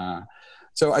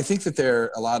 So I think that there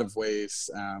are a lot of ways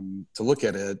to look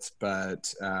at it,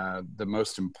 but the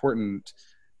most important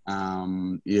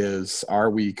is, are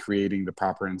we creating the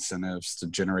proper incentives to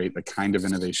generate the kind of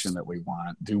innovation that we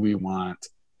want? Do we want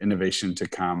innovation to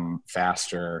come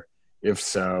faster? If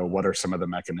so, what are some of the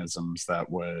mechanisms that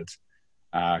would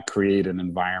create an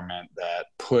environment that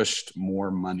pushed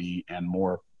more money and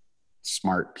more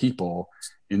smart people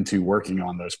into working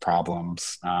on those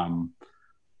problems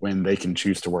when they can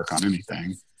choose to work on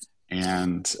anything?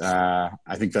 And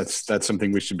I think that's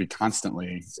something we should be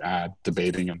constantly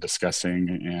debating and discussing.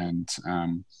 And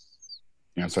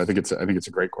so I think it's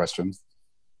a great question.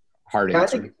 Hard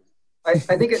answer. I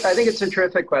think it's a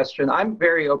terrific question. I'm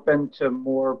very open to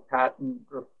more patent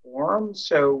reform.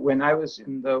 So when I was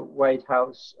in the White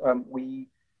House, we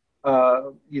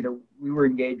were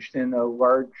engaged in a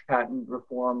large patent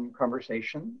reform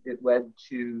conversation. It led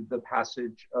to the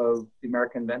passage of the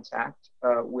American Invents Act,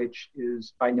 which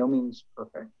is by no means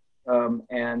perfect,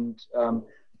 and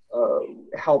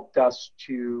helped us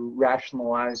to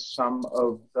rationalize some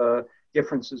of the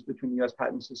differences between the US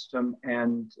patent system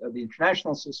and the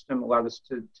international system, allowed us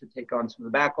to take on some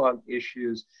of the backlog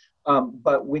issues.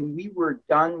 But when we were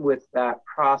done with that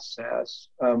process,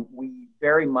 we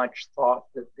very much thought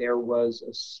that there was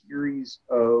a series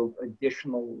of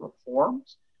additional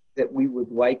reforms that we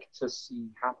would like to see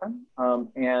happen.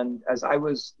 And as I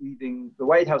was leaving the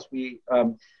White House, we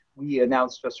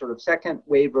announced a sort of second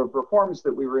wave of reforms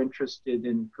that we were interested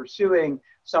in pursuing.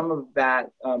 Some of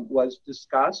that was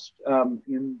discussed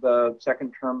in the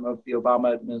second term of the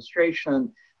Obama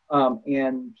administration,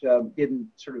 and didn't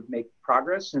sort of make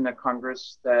progress in a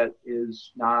Congress that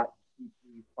is not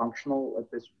deeply functional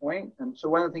at this point. And so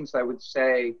one of the things I would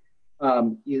say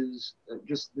is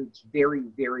just that it's very,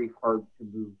 very hard to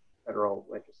move federal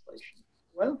legislation.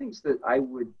 One of the things that I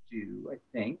would do, I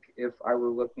think, if I were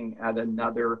looking at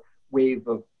another wave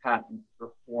of patent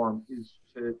reform, is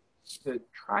to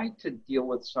try to deal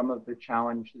with some of the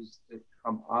challenges that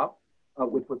come up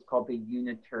with what's called the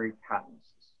unitary patent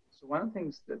system. So one of the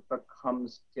things that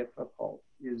becomes difficult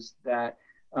is that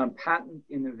patent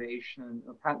innovation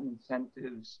or patent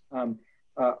incentives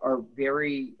are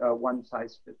very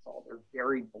one-size-fits-all. They're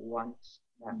very blunt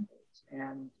methods.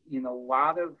 And in a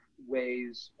lot of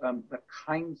ways, the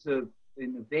kinds of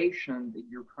innovation that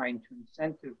you're trying to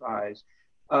incentivize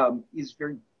is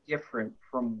very different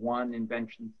from one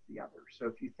invention to the other. So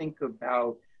if you think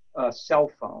about a cell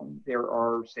phone, there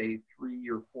are, say, 3,000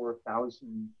 or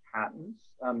 4,000 patents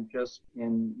just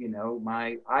in,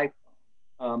 my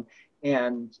iPhone.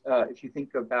 And if you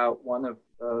think about one of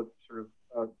the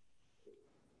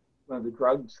one of the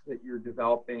drugs that you're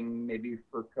developing, maybe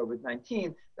for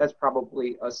COVID-19, that's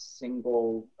probably a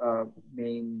single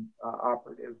main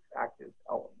operative active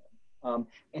element.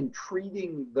 And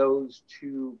treating those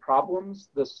two problems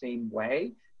the same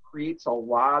way creates a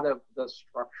lot of the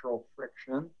structural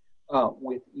friction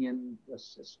within the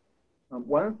system.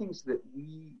 One of the things that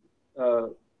we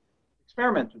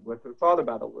experimented with or thought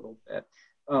about a little bit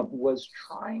was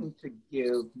trying to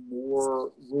give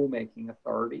more rulemaking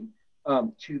authority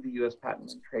to the U.S.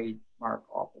 Patent and Trademark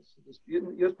Office. So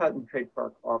the U.S. Patent and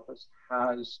Trademark Office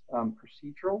has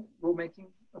procedural rulemaking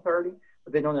authority,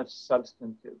 but they don't have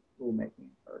substantive rulemaking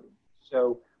authority.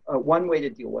 So one way to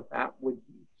deal with that would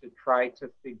be to try to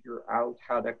figure out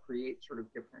how to create sort of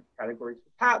different categories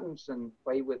of patents and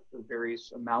play with the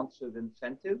various amounts of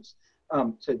incentives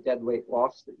to deadweight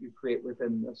loss that you create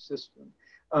within the system.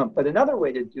 But another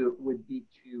way to do it would be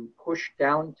to push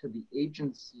down to the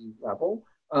agency level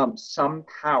some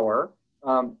power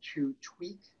to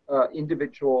tweak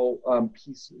individual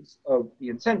pieces of the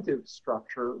incentive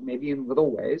structure, maybe in little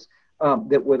ways,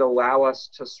 that would allow us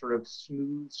to sort of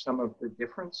smooth some of the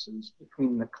differences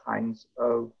between the kinds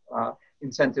of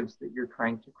incentives that you're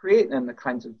trying to create and the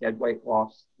kinds of deadweight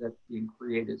loss that's being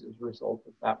created as a result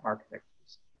of that market activity.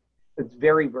 It's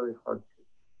very, very hard to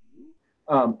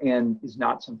do and is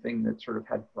not something that sort of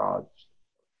had broad.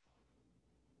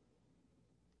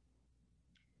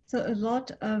 So a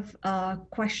lot of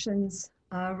questions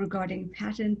regarding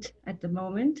patent at the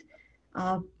moment.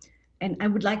 And I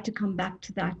would like to come back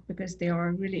to that because they are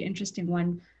a really interesting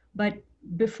one. But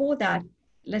before that,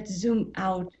 let's zoom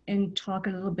out and talk a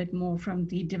little bit more from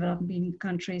the developing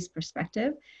countries'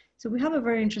 perspective. So we have a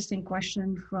very interesting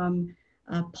question from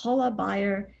Paula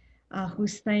Bayer,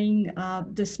 who's saying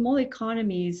the small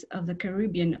economies of the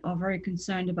Caribbean are very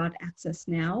concerned about access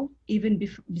now, even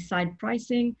beside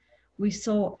pricing. We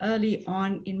saw early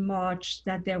on in March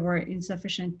that there were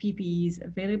insufficient PPEs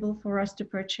available for us to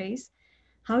purchase.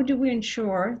 How do we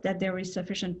ensure that there is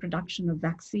sufficient production of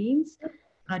vaccines,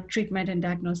 treatment and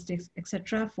diagnostics,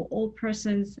 etc., for all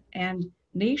persons and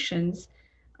nations,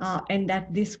 and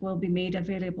that this will be made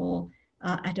available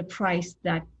at a price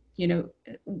that, you know,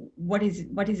 what is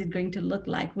it going to look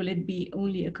like? Will it be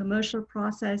only a commercial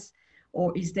process,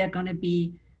 or is there going to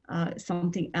be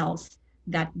something else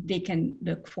that they can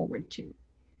look forward to?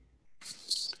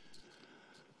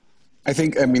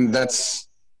 I mean, that's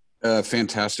a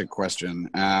fantastic question.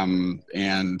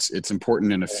 And it's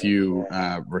important in a few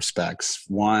respects.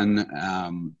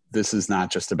 One, this is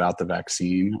not just about the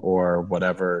vaccine or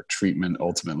whatever treatment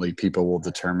ultimately people will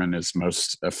determine is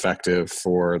most effective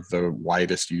for the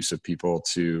widest use of people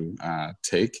to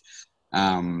take.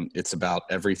 It's about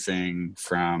everything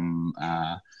from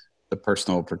the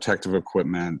personal protective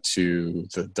equipment to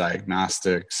the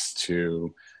diagnostics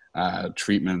to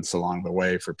treatments along the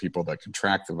way for people that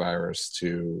contract the virus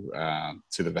to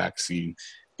the vaccine.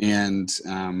 And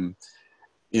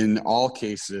in all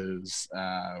cases,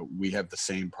 we have the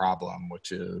same problem,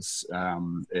 which is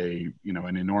an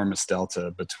enormous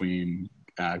delta between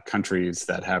countries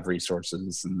that have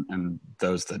resources and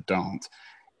those that don't.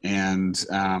 And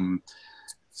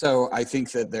so I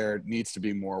think that there needs to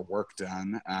be more work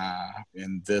done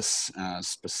in this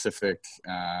specific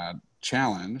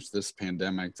challenge, this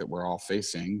pandemic that we're all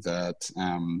facing, that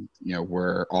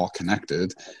we're all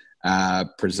connected,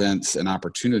 presents an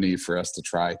opportunity for us to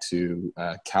try to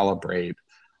calibrate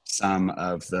some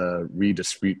of the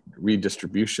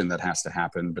redistribution that has to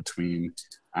happen between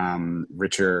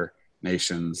richer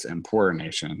nations and poorer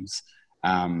nations.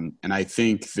 And I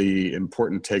think the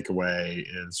important takeaway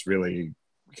is really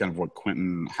kind of what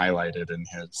Quentin highlighted in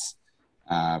his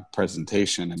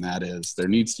presentation, and that is there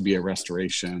needs to be a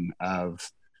restoration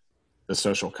of the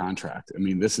social contract. I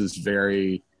mean, this is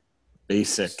very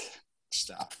basic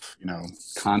stuff,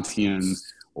 Kantian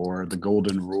or the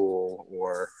golden rule,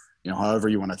 or however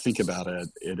you want to think about it.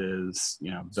 It is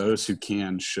those who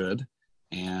can should,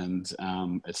 and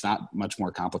it's not much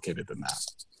more complicated than that.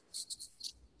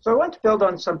 So I want to build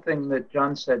on something that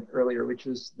John said earlier, which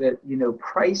is that,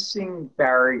 pricing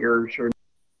barriers are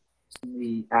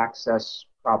the access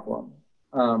problem.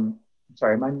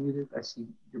 Sorry, am I muted? I see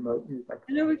your mode muted.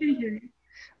 No, we can hear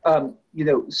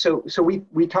you. So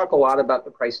we talk a lot about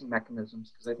the pricing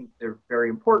mechanisms because I think they're very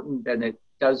important, and it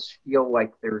does feel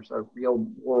like there's a real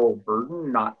moral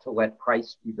burden not to let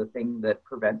price be the thing that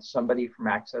prevents somebody from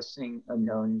accessing a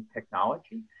known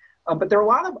technology. But there are a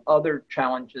lot of other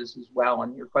challenges as well,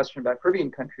 and your question about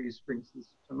Caribbean countries brings this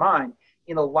to mind.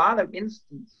 In a lot of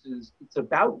instances, it's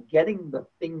about getting the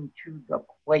thing to the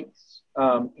place.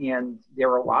 And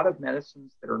there are a lot of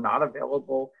medicines that are not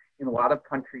available in a lot of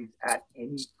countries at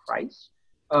any price.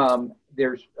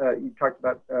 You talked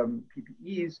about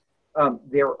PPEs.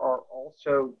 There are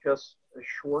also just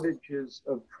shortages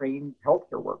of trained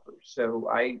healthcare workers. So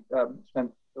I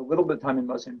spent a little bit of time in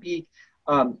Mozambique.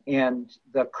 And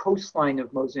the coastline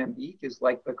of Mozambique is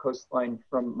like the coastline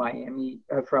from Miami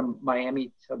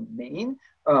to Maine,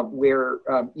 where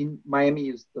in Miami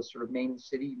is the sort of main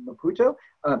city, Maputo.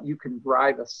 You can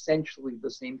drive essentially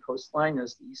the same coastline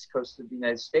as the east coast of the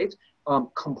United States,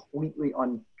 completely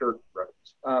on dirt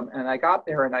roads. And I got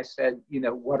there and I said,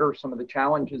 what are some of the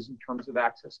challenges in terms of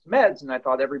access to meds? And I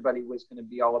thought everybody was going to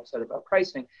be all upset about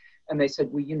pricing. And they said,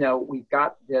 well, we've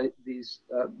got these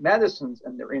medicines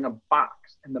and they're in a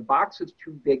box, and the box is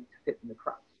too big to fit in the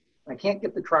trucks. I can't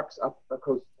get the trucks up the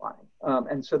coastline.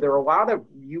 And so there are a lot of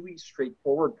really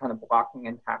straightforward kind of blocking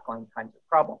and tackling kinds of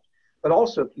problems. But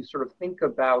also, if you sort of think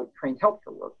about trained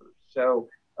healthcare workers, so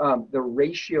the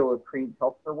ratio of trained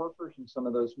healthcare workers in some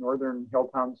of those northern hill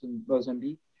towns in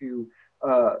Mozambique to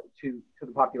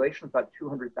the population is about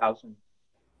 200,000.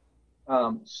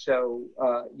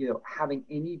 Having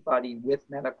anybody with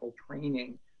medical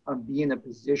training be in a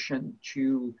position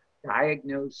to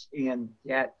diagnose and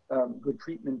get good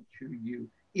treatment to you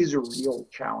is a real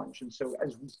challenge. And so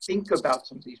as we think about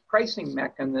some of these pricing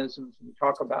mechanisms, and we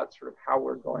talk about sort of how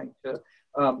we're going to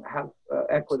have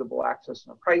equitable access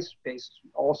on a price basis,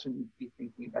 we also need to be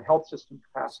thinking about health system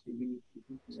capacity. We need to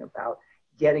be thinking about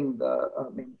getting the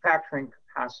manufacturing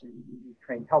capacity. We need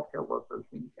trained healthcare workers.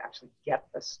 We need to actually get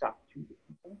the stuff to the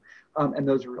people. And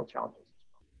those are real challenges as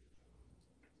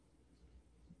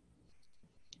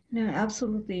well. No,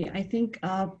 absolutely. I think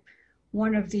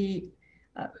one of the,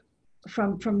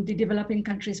 from the developing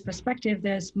countries' perspective,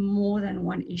 there's more than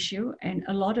one issue. And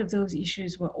a lot of those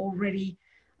issues were already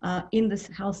in the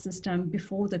health system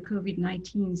before the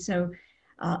COVID-19. So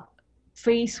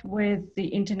faced with the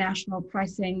international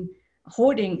pricing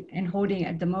hoarding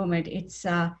at the moment, it's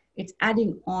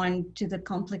adding on to the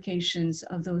complications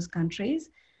of those countries.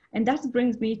 And that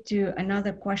brings me to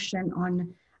another question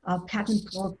on patent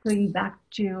pools, going back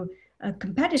to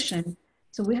competition.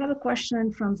 So we have a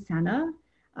question from Sana,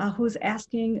 who's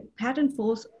asking, patent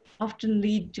pools often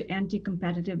lead to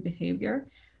anti-competitive behavior.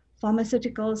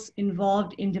 Pharmaceuticals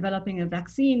involved in developing a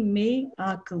vaccine may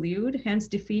collude, hence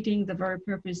defeating the very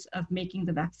purpose of making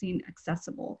the vaccine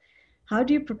accessible. How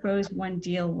do you propose one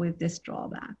deal with this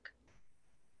drawback?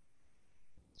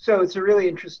 So it's a really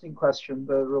interesting question,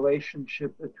 the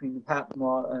relationship between the patent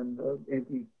law and the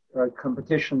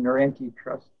anti-competition or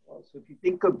antitrust law. So if you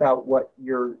think about what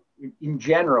you're, in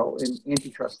general, in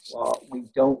antitrust law, we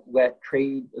don't let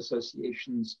trade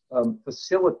associations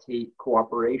facilitate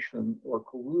cooperation or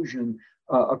collusion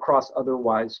across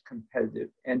otherwise competitive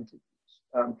entities.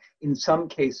 In some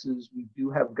cases, we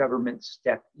do have governments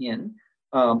step in,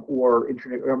 or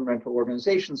intergovernmental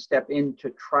organizations step in to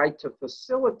try to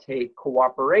facilitate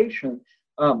cooperation,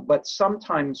 but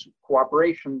sometimes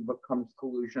cooperation becomes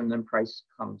collusion and price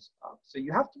comes up. So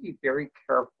you have to be very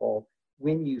careful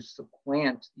when you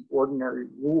supplant the ordinary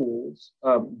rules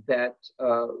that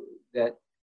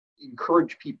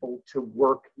encourage people to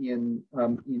work in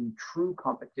true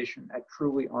competition at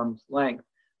truly arm's length,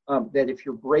 that if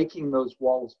you're breaking those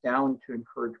walls down to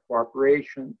encourage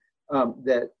cooperation,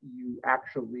 that you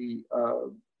actually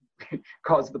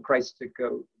cause the price to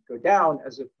go down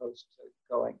as opposed to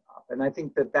going up. And I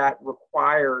think that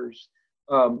requires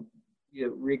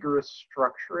rigorous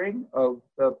structuring of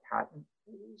the patent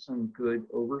pools and good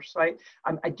oversight.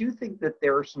 I do think that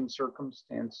there are some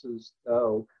circumstances,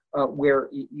 though, where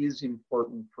it is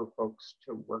important for folks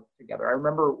to work together. I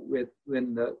remember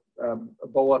when the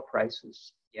Ebola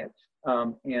crisis hit,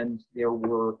 and there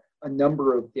were a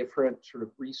number of different sort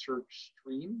of research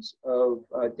streams of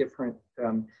different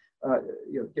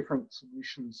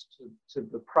solutions to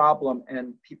the problem,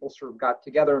 and people sort of got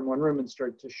together in one room and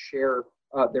started to share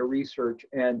their research,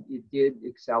 and it did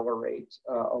accelerate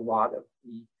a lot of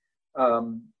the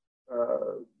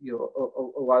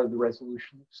a lot of the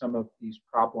resolution of some of these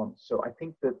problems. So I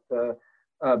think that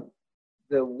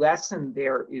the lesson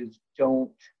there is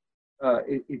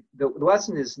the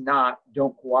lesson is not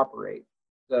don't cooperate.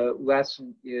 The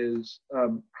lesson is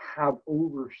have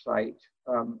oversight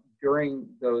during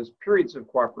those periods of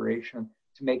cooperation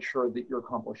to make sure that you're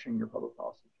accomplishing your public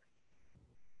policy.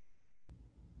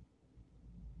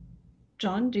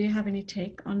 John, do you have any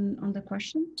take on the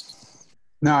question?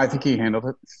 No, I think he handled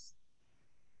it.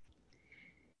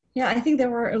 Yeah, I think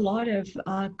there were a lot of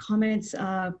comments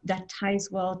that ties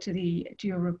well to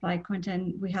your reply,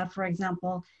 Quentin. We have, for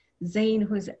example, Zane,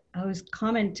 who's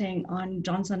commenting on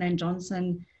Johnson &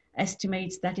 Johnson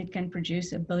estimates that it can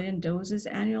produce 1 billion doses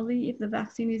annually if the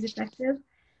vaccine is effective,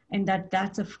 and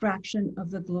that's a fraction of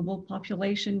the global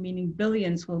population, meaning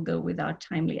billions will go without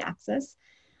timely access.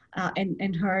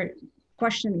 And her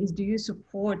question is, do you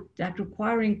support that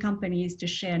requiring companies to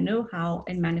share know-how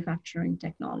and manufacturing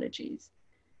technologies?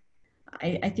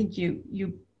 I think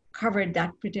you covered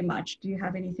that pretty much. Do you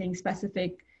have anything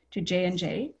specific to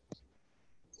J&J?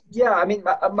 Yeah, I mean,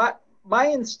 my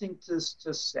instinct is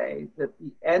to say that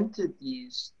the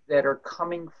entities that are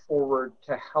coming forward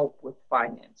to help with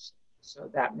finance, so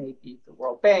that may be the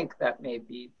World Bank, that may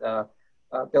be the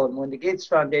Bill and Melinda Gates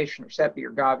Foundation, or CEPI,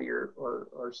 or Gavi,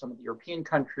 or some of the European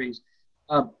countries,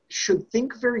 should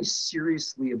think very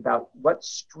seriously about what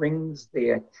strings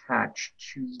they attach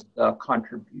to the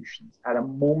contributions at a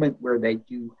moment where they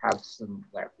do have some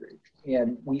leverage.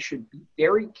 And we should be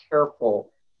very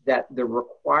careful that the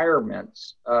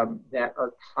requirements that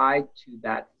are tied to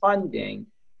that funding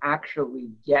actually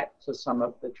get to some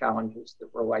of the challenges that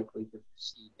we're likely to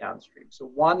see downstream. So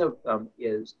one of them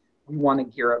is we want to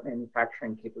gear up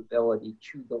manufacturing capability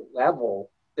to the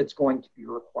level that's going to be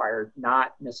required,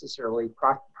 not necessarily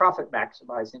profit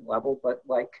maximizing level, but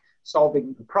like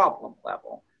solving the problem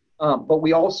level. But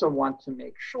we also want to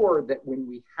make sure that when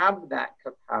we have that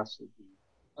capacity,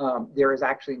 there is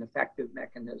actually an effective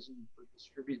mechanism for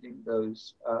distributing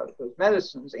those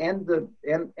medicines and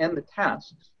the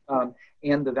tests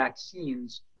and the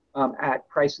vaccines at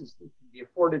prices that can be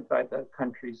afforded by the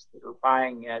countries that are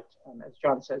buying it. As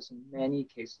John says, in many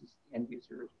cases, the end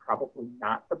user is probably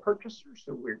not the purchaser,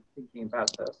 so we're thinking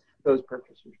about those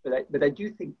purchasers. But I do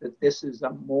think that this is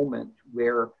a moment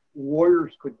where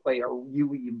lawyers could play a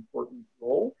really important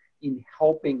role in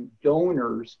helping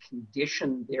donors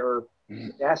condition their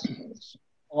investments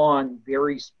on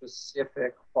very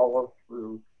specific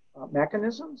follow-through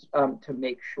mechanisms to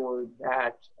make sure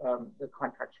that the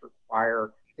contracts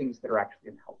require things that are actually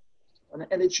in health.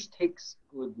 And it just takes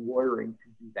good lawyering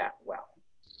to do that well.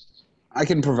 I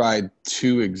can provide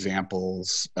two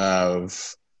examples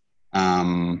of,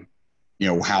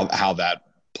 how that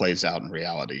plays out in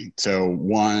reality. So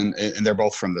one, and they're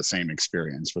both from the same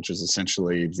experience, which is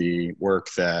essentially the work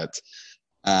that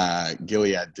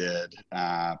Gilead did,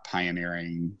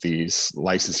 pioneering these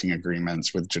licensing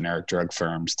agreements with generic drug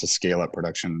firms to scale up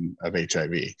production of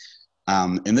HIV.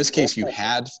 In this case, you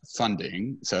had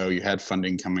funding. So you had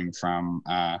funding coming from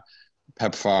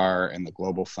PEPFAR and the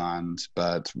Global Fund.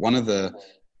 But one of the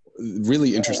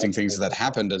really interesting things that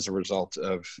happened as a result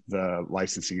of the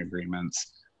licensing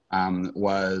agreements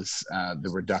was the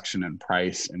reduction in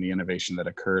price and the innovation that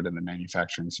occurred in the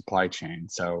manufacturing supply chain.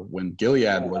 So when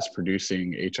Gilead was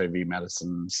producing HIV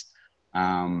medicines,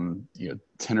 10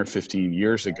 or 15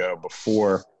 years ago,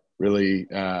 before really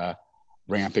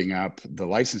ramping up the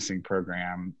licensing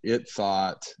program, it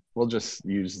thought,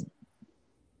 it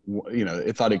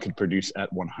thought it could produce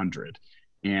at 100.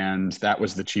 And that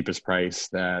was the cheapest price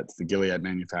that the Gilead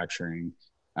manufacturing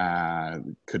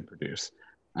could produce.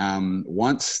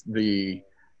 Once the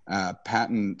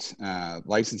patent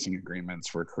licensing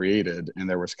agreements were created and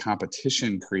there was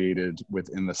competition created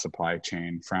within the supply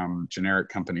chain from generic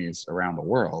companies around the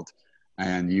world,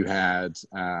 and you had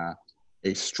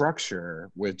a structure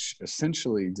which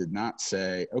essentially did not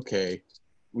say, okay,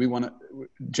 we want to,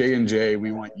 J&J,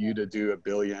 we want you to do $1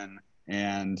 billion,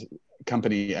 and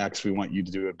company X, we want you to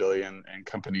do $1 billion, and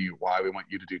company Y, we want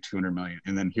you to do 200 million.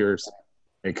 And then here's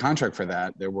a contract for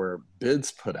that. There were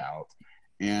bids put out,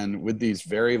 and with these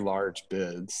very large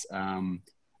bids,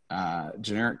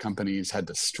 generic companies had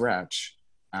to stretch,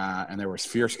 and there was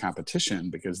fierce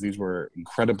competition because these were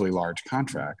incredibly large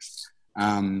contracts.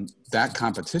 That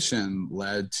competition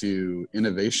led to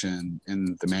innovation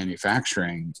in the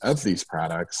manufacturing of these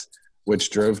products, which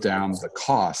drove down the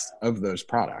cost of those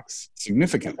products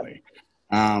significantly.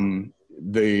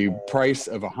 The price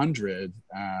of 100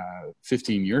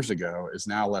 15 years ago is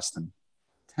now less than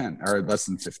 10 or less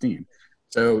than 15.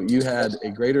 So you had a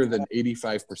greater than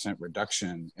 85%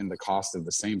 reduction in the cost of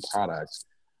the same product.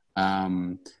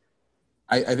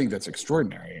 I think that's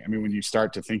extraordinary. I mean, when you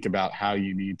start to think about how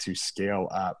you need to scale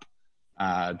up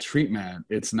treatment,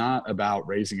 it's not about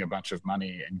raising a bunch of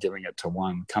money and giving it to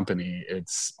one company.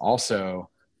 It's also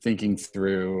thinking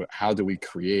through how do we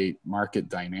create market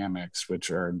dynamics, which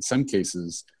are in some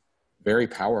cases very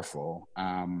powerful,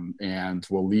 and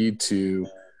will lead to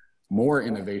more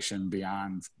innovation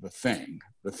beyond the thing.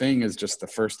 The thing is just the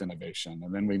first innovation.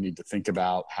 And then we need to think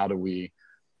about how do we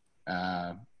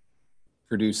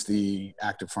produce the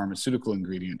active pharmaceutical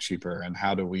ingredient cheaper, and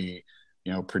how do we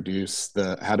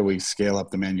how do we scale up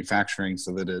the manufacturing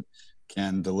so that it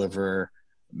can deliver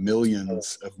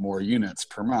millions of more units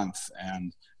per month.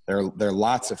 And there are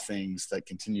lots of things that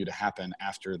continue to happen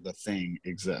after the thing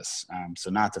exists. So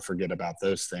not to forget about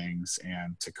those things,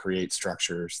 and to create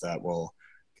structures that will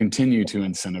continue to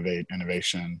incentivize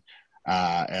innovation,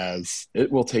 as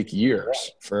it will take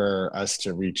years for us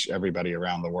to reach everybody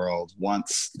around the world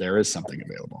once there is something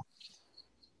available.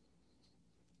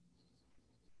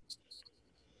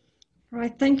 All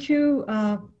right, thank you,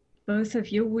 both of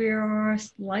you. We are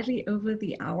slightly over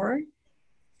the hour.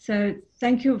 So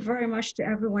thank you very much to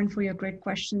everyone for your great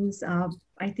questions.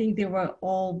 I think they were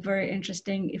all very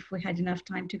interesting if we had enough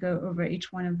time to go over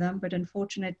each one of them, but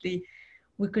unfortunately,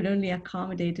 we could only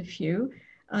accommodate a few.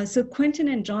 So Quentin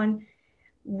and John,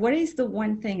 what is the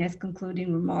one thing as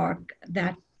concluding remark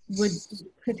that would be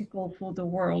critical for the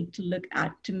world to look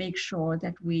at to make sure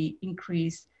that we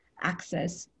increase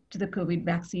access to the COVID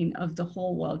vaccine of the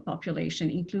whole world population,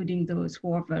 including those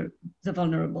who are the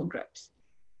vulnerable groups?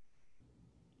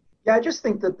 Yeah, I just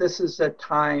think that this is a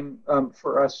time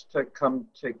for us to come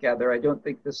together. I don't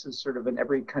think this is sort of an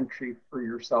every country for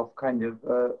yourself kind of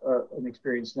an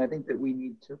experience. And I think that we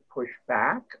need to push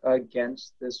back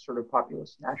against this sort of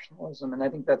populist nationalism. And I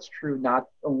think that's true not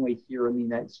only here in the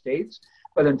United States,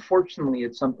 but unfortunately,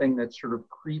 it's something that's sort of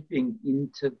creeping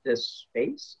into this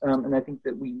space. And I think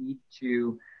that we need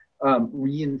to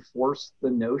reinforce the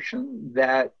notion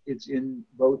that it's in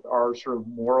both our sort of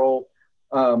moral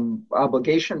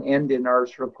obligation and in our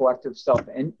sort of collective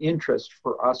self-interest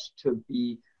for us to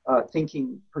be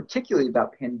thinking particularly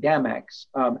about pandemics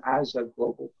as a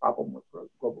global problem with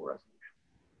global resolution.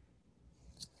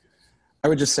 I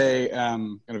would just say,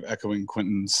 kind of echoing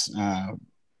Quentin's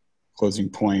closing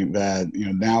point, that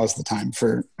now is the time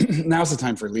for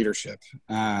leadership.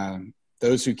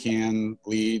 Those who can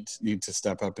lead need to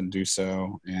step up and do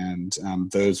so, and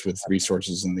those with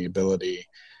resources and the ability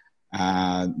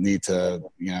need to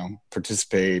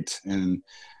participate in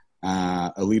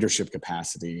a leadership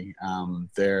capacity.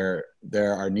 There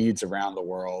are needs around the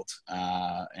world,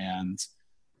 and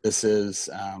this is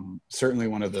certainly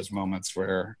one of those moments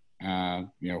where,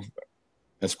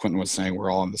 as Quentin was saying, we're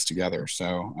all in this together.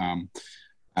 So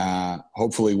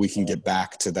hopefully we can get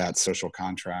back to that social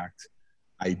contract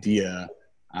idea,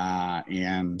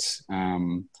 and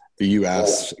the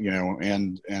U.S.,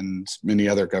 and many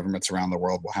other governments around the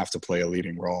world will have to play a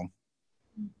leading role.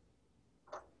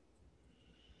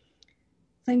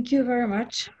 Thank you very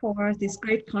much for this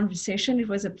great conversation. It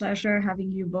was a pleasure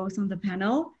having you both on the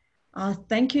panel.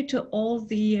 Thank you to all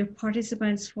the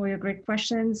participants for your great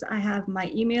questions. I have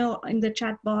my email in the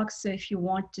chat box, so if you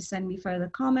want to send me further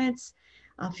comments,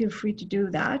 feel free to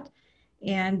do that.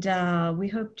 And we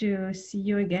hope to see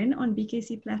you again on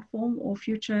BKC platform or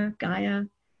future Gaia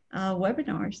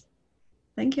webinars.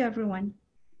 Thank you, everyone.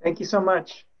 Thank you so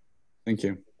much. Thank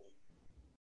you.